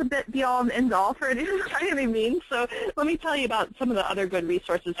we aren't the be-all and end-all for it by any means, so let me tell you about some of the other good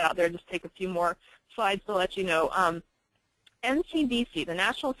resources out there. Just take a few more slides to let you know. NCVC, the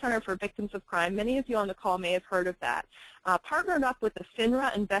National Center for Victims of Crime, many of you on the call may have heard of that, partnered up with the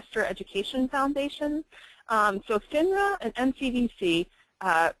FINRA Investor Education Foundation. So FINRA and NCVC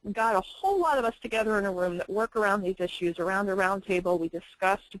got a whole lot of us together in a room that work around these issues. Around a round table, we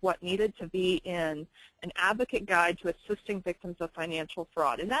discussed what needed to be in an advocate guide to assisting victims of financial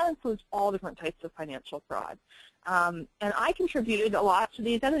fraud, and that includes all different types of financial fraud. And I contributed a lot to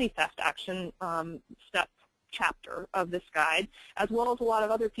the identity theft action step chapter of this guide, as well as a lot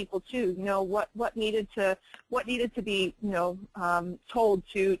of other people too. What needed to be told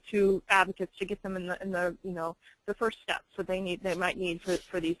to advocates to get them in the first steps that they might need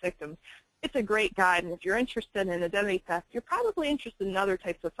for these victims. It's a great guide, and if you're interested in identity theft, you're probably interested in other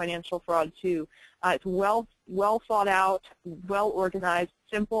types of financial fraud too. It's well thought out, well organized,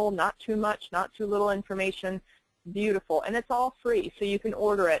 simple, not too much, not too little information. Beautiful, and it's all free, so you can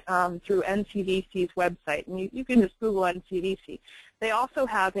order it through NCVC's website, and you can just Google NCVC. They also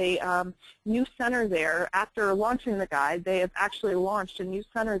have a new center there. After launching the guide, they have actually launched a new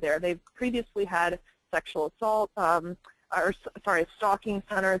center there. They've previously had sexual assault, stalking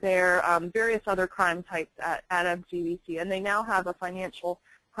center there, various other crime types at NCVC, and they now have a financial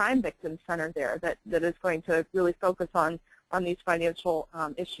crime victim center there that is going to really focus on these financial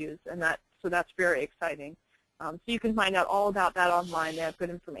issues, and so that's very exciting. So you can find out all about that online. They have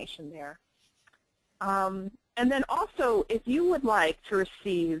good information there. And then also, if you would like to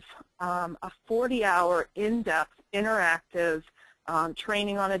receive a 40-hour in-depth, interactive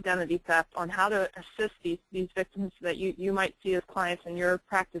training on identity theft, on how to assist these victims that you might see as clients in your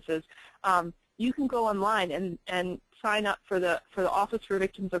practices, you can go online and sign up for the Office for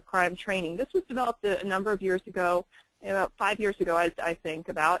Victims of Crime training. This was developed a number of years ago, about 5 years ago, I think,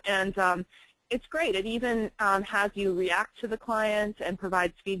 and it's great. It even has you react to the client and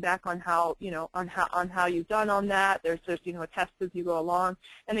provides feedback on how, on how you've done on that. There's a test as you go along.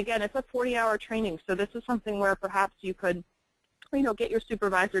 And again, it's a 40-hour training, so this is something where perhaps you could, get your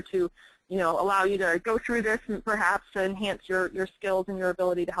supervisor to, allow you to go through this and perhaps to enhance your skills and your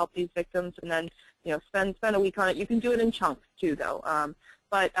ability to help these victims, and then, spend a week on it. You can do it in chunks too, though.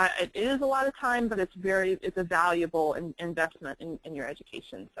 But it is a lot of time, but it's a valuable investment in your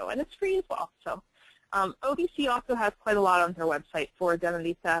education. So, and it's free as well. So, OVC also has quite a lot on their website for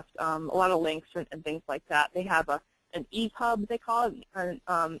identity theft, a lot of links and things like that. They have an EPUB, they call it,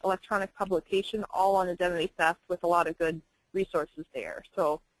 an electronic publication, all on identity theft with a lot of good resources there.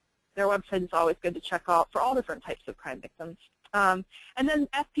 So their website is always good to check out for all different types of crime victims. And then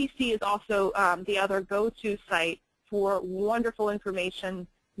FPC is also the other go-to site for wonderful information,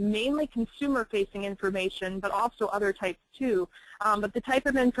 mainly consumer-facing information, but also other types too. But the type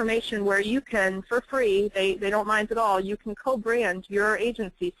of information where you can, for free, they don't mind at all, you can co-brand your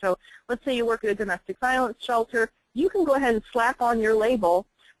agency. So let's say you work at a domestic violence shelter, you can go ahead and slap on your label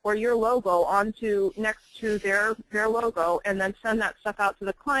or your logo next to their logo, and then send that stuff out to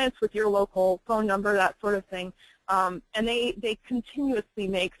the clients with your local phone number, that sort of thing. And they continuously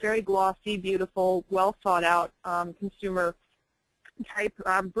make very glossy, beautiful, well thought out consumer type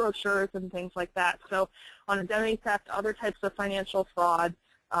brochures and things like that. So on identity theft, other types of financial fraud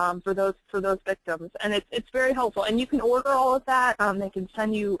for those victims, and it's very helpful. And you can order all of that. They can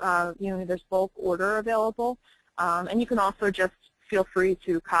send you, there's bulk order available, and you can also just feel free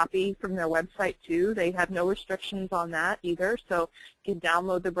to copy from their website too. They have no restrictions on that either, so you can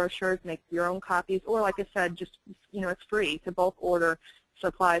download the brochures, make your own copies, or like I said, just, it's free to bulk order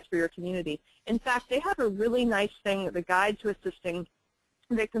supplies for your community. In fact, they have a really nice thing, the Guide to Assisting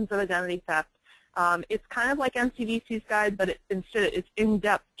Victims of Identity Theft. It's kind of like MCDC's guide, but instead it's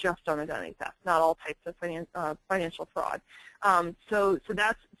in-depth just on identity theft, not all types of financial fraud. So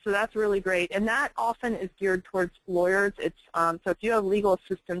that's really great, and that often is geared towards lawyers. It's so if you have legal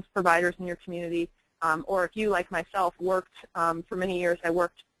assistance providers in your community, or if you, like myself, worked for many years, I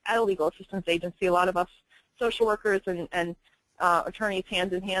worked at a legal assistance agency. A lot of us social workers and attorneys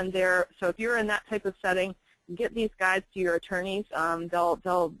hand in hand there. So if you're in that type of setting, get these guides to your attorneys.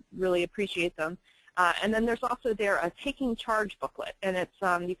 They'll really appreciate them. And then there's also there a Taking Charge booklet, and it's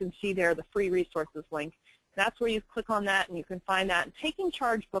you can see there the free resources link. That's where you click on that and you can find that. And Taking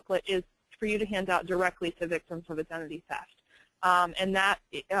Charge booklet is for you to hand out directly to victims of identity theft. And that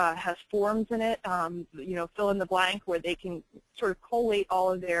has forms in it, fill in the blank, where they can sort of collate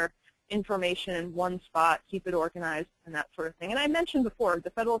all of their information in one spot, keep it organized, and that sort of thing. And I mentioned before, the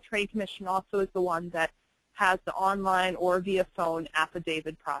Federal Trade Commission also is the one that has the online or via phone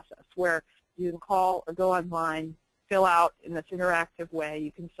affidavit process, where you can call or go online, fill out in this interactive way.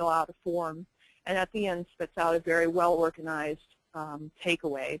 You can fill out a form, and at the end spits out a very well-organized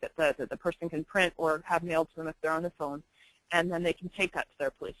takeaway that the person can print or have mailed to them if they're on the phone, and then they can take that to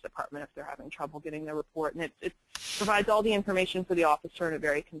their police department if they're having trouble getting their report. And it provides all the information for the officer in a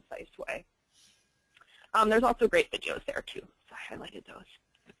very concise way. There's also great videos there too, so I highlighted those.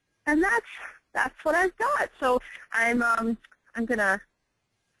 And that's what I've got. So I'm gonna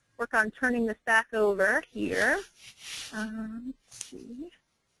work on turning this back over here. Let's see.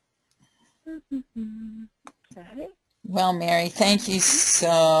 Okay. Well, Mary, thank you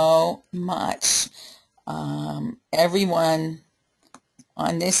so much. Everyone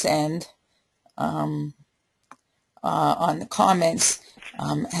on this end, on the comments,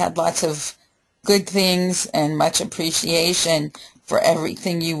 had lots of good things and much appreciation for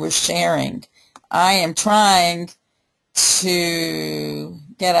everything you were sharing. I am trying to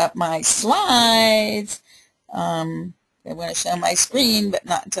get up my slides. I want to show my screen, but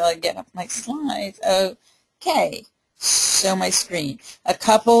not until I get up my slides. Okay, show my screen. A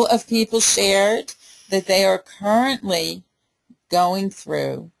couple of people shared that they are currently going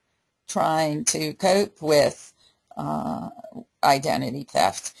through trying to cope with identity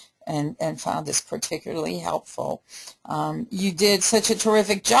theft and found this particularly helpful. You did such a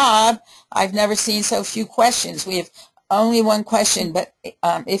terrific job. I've never seen so few questions. We have only one question, but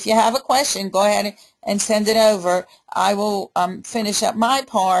if you have a question, go ahead and send it over. I will finish up my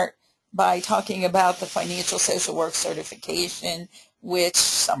part by talking about the financial social work certification, which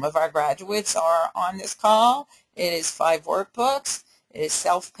some of our graduates are on this call. It is 5 workbooks. It is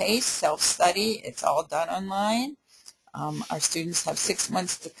self-paced, self-study. It's all done online. Our students have 6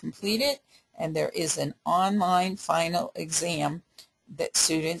 months to complete it, and there is an online final exam that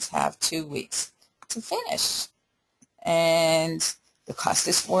students have 2 weeks to finish. And the cost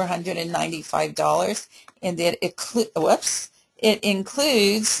is $495, and it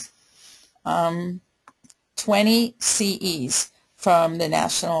includes 20 CEs from the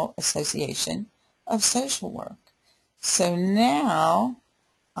National Association of Social Work. So now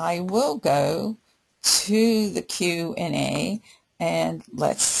I will go to the Q&A and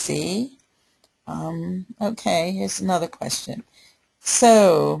let's see. Okay, here's another question.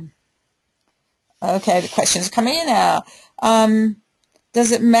 So, okay, the question's coming in now.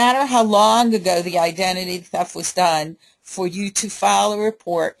 Does it matter how long ago the identity theft was done for you to file a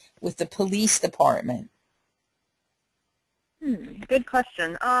report with the police department? Good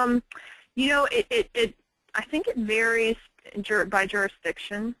question. You know, I think it varies by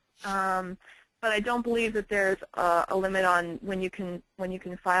jurisdiction, but I don't believe that there's a limit on when you can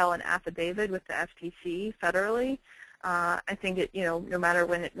file an affidavit with the FTC federally. I think it, you know, no matter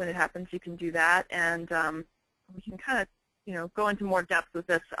when it happens, you can do that, and we can kind of, you know, go into more depth with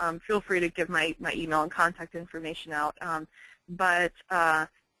this. Feel free to give my email and contact information out. But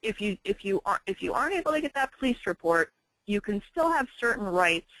if you aren't able to get that police report, you can still have certain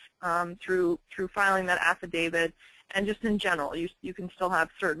rights through filing that affidavit, and just in general, you can still have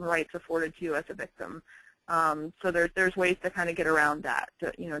certain rights afforded to you as a victim. So there's ways to kind of get around that,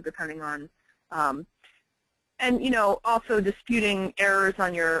 you know, depending on, and you know, also disputing errors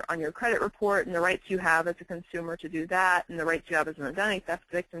on your credit report and the rights you have as a consumer to do that, and the rights you have as an identity theft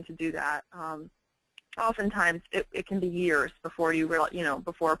victim to do that. Oftentimes, it can be years before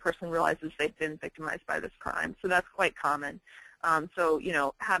before a person realizes they've been victimized by this crime. So that's quite common. So you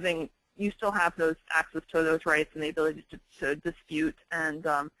know, you still have those access to those rights and the ability to dispute, and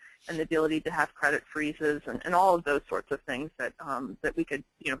the ability to have credit freezes and all of those sorts of things that that we could,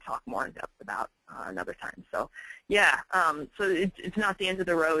 you know, talk more in depth about another time. So yeah, so it's not the end of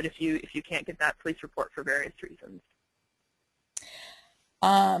the road if you can't get that police report for various reasons.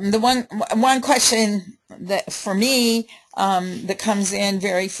 The one question that for me that comes in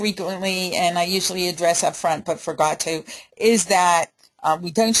very frequently, and I usually address up front but forgot to, is that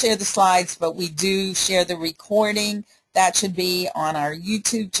we don't share the slides, but we do share the recording. That should be on our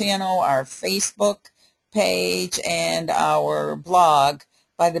YouTube channel, our Facebook page, and our blog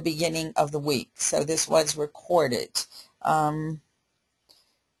by the beginning of the week. So this was recorded.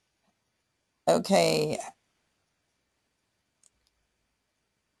 Okay.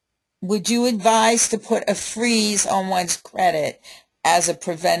 Would you advise to put a freeze on one's credit as a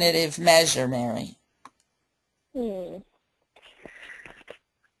preventative measure, Mary? I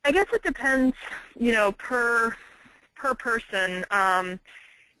guess it depends, you know, per person.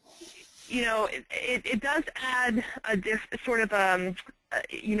 You know, it does add a sort of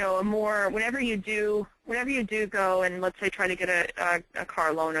you know, a more, whenever you do go and let's say try to get a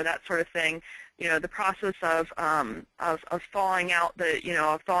car loan or that sort of thing, you know, the process of thawing out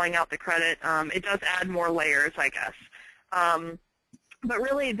the credit, it does add more layers, I guess. But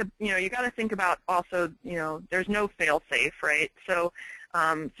really, you know, you got to think about also, you know, there's no fail-safe, right? So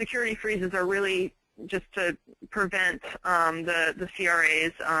security freezes are really just to prevent the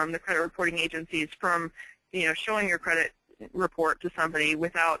CRAs, the credit reporting agencies, from, you know, showing your credit report to somebody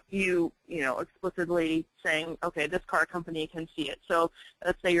without you know, explicitly saying, okay, this car company can see it. So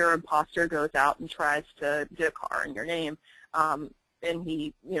let's say your imposter goes out and tries to get a car in your name, and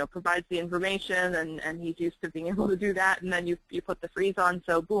he, you know, provides the information, and he's used to being able to do that, and then you put the freeze on,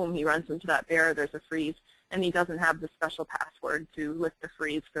 so boom, he runs into that bear, there's a freeze, and he doesn't have the special password to lift the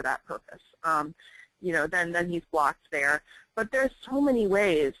freeze for that purpose. You know, then he's blocked there. But there's so many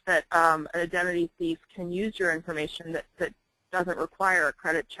ways that an identity thief can use your information that doesn't require a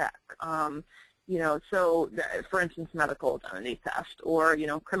credit check. You know, so for instance, medical identity theft, or, you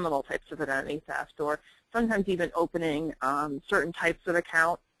know, criminal types of identity theft, or sometimes even opening certain types of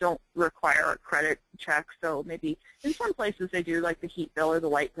accounts don't require a credit check. So maybe in some places they do, like the heat bill or the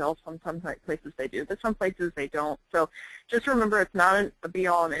light bill. Some places they do, but some places they don't. So just remember, it's not a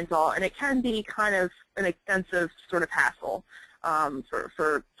be-all and end-all, and it can be kind of an extensive sort of hassle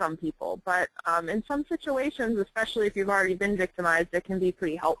for some people. But in some situations, especially if you've already been victimized, it can be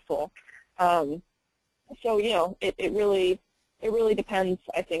pretty helpful. So, you know, it really depends,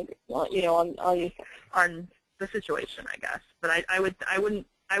 I think, you know, on the situation, I guess. But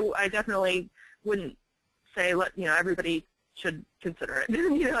I definitely wouldn't say you know, everybody should consider it.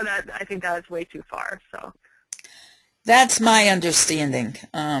 You know, that I think that is way too far. So that's my understanding.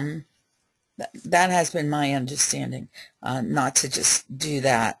 That has been my understanding, not to just do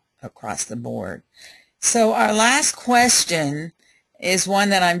that across the board. So our last question is one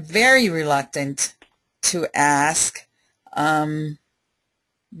that I'm very reluctant to ask,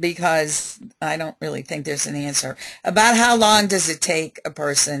 because I don't really think there's an answer. About how long does it take a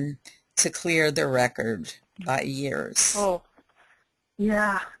person to clear their record by years? Oh,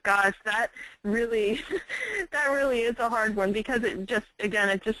 Yeah, gosh, that really, that really is a hard one because it just, again,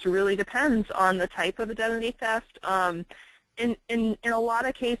 it just really depends on the type of identity theft. In a lot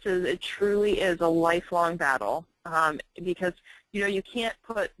of cases, it truly is a lifelong battle because you can't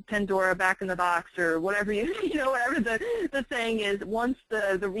put Pandora back in the box or whatever whatever the saying is. Once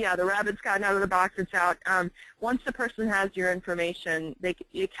the rabbit's gotten out of the box, it's out. Once the person has your information,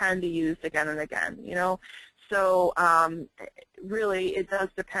 it can be used again and again. So really, it does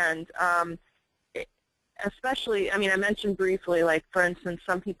depend. Especially, I mean, I mentioned briefly, like, for instance,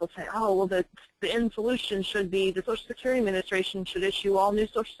 some people say, oh, well, the end solution should be the Social Security Administration should issue all new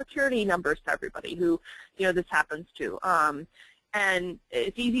Social Security numbers to everybody who, this happens to. And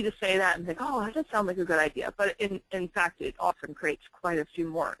it's easy to say that and think, oh, that does sound like a good idea. But in fact, it often creates quite a few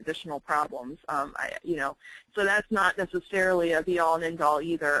more additional problems. So that's not necessarily a be-all and end-all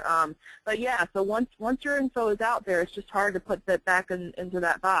either. But yeah, so once your info is out there, it's just hard to put that back into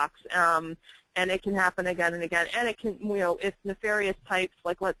that box. And it can happen again and again. And it can, if nefarious types,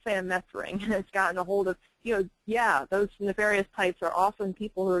 like let's say a meth ring, has gotten a hold of, yeah, those nefarious types are often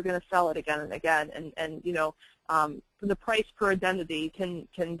people who are going to sell it again and again. And the price per identity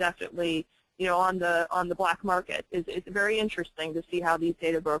can definitely, on the black market, it's very interesting to see how these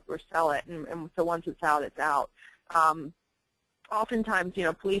data brokers sell it. And so once it's out, it's out. Oftentimes,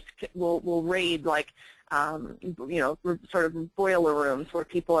 police will raid, like, sort of boiler rooms where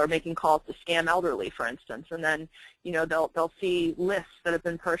people are making calls to scam elderly, for instance, and then, they'll see lists that have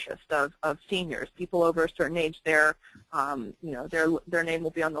been purchased of seniors, people over a certain age. Their name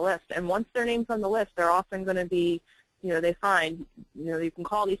will be on the list, and once their name's on the list, they're often going to be, they find, you can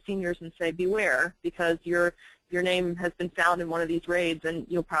call these seniors and say, beware, because your name has been found in one of these raids, and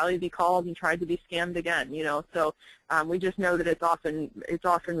you'll probably be called and tried to be scammed again. So we just know that it's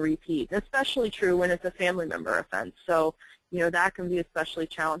often repeat, especially true when it's a family member offense. So that can be especially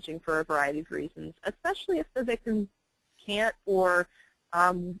challenging for a variety of reasons, especially if the victim can't or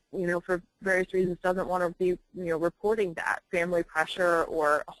for various reasons doesn't want to be reporting that, family pressure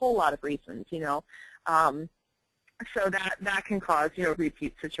or a whole lot of reasons. So that can cause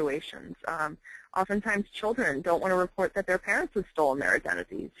repeat situations. Oftentimes children don't want to report that their parents have stolen their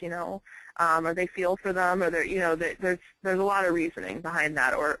identities, or they feel for them, or there's a lot of reasoning behind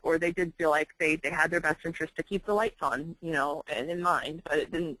that, or they did feel like they had their best interest to keep the lights on, and in mind, but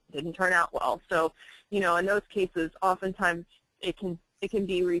it didn't turn out well. So, in those cases, oftentimes it can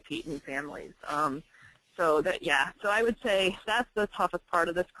be repeat in families. So I would say that's the toughest part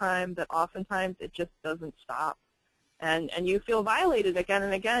of this crime, that oftentimes it just doesn't stop. And you feel violated again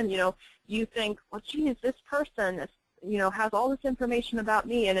and again. You think, well, geez, this person has all this information about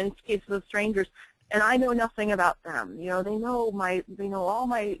me, and in cases of strangers, and I know nothing about them. They know all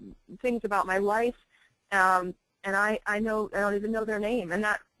my things about my life, and I don't even know their name. And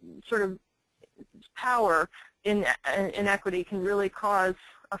that sort of power in inequity can really cause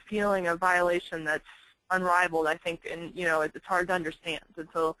a feeling of violation that's unrivaled, I think, and it's hard to understand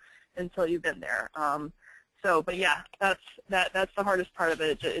until you've been there. But yeah, that's the hardest part of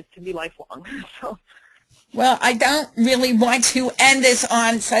it. It can be lifelong. So. Well, I don't really want to end this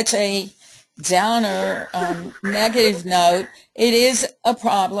on such a downer, negative note. It is a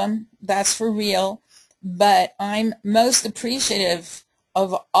problem, that's for real, but I'm most appreciative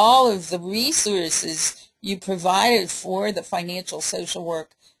of all of the resources you provided for the financial social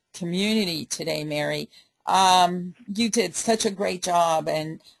work community today, Mary. You did such a great job,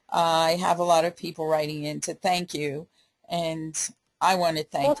 and I have a lot of people writing in to thank you, and I want to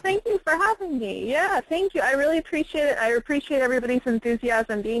thank you. Well, thank you for having me. Yeah, thank you. I really appreciate it. I appreciate everybody's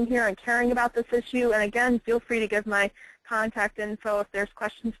enthusiasm being here and caring about this issue. And again, feel free to give my contact info if there's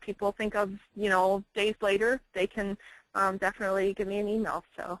questions people think of, days later. They can definitely give me an email.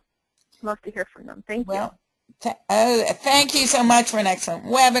 So love to hear from them. Thank you. Thank you so much for an excellent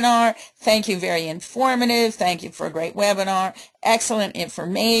webinar. Thank you, very informative. Thank you for a great webinar. Excellent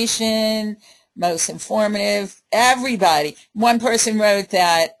information, most informative. Everybody. One person wrote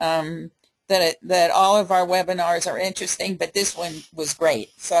that that all of our webinars are interesting, but this one was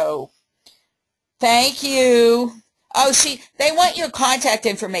great. So thank you. Oh, they want your contact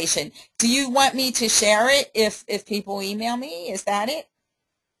information. Do you want me to share it if people email me? Is that it?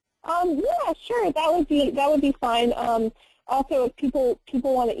 Yeah, sure. That would be fine. Also, if people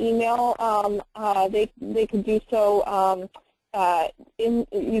want to email, they could do so.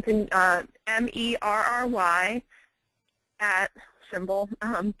 You can MERRY at symbol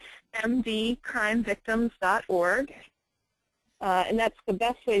mdcrimevictims.org, and that's the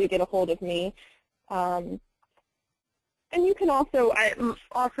best way to get a hold of me. And you can also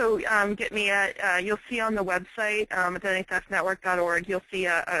get me at, you'll see on the website, identitytheftnetwork.org, you'll see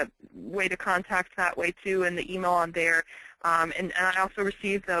a way to contact that way too, and the email on there. And I also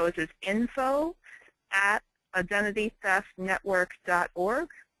receive those as info@identitytheftnetwork.org.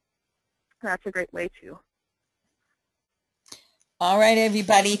 That's a great way too. All right,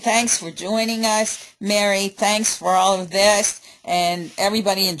 everybody. Thanks for joining us. Mary, thanks for all of this. And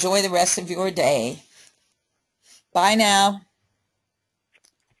everybody enjoy the rest of your day. Bye now.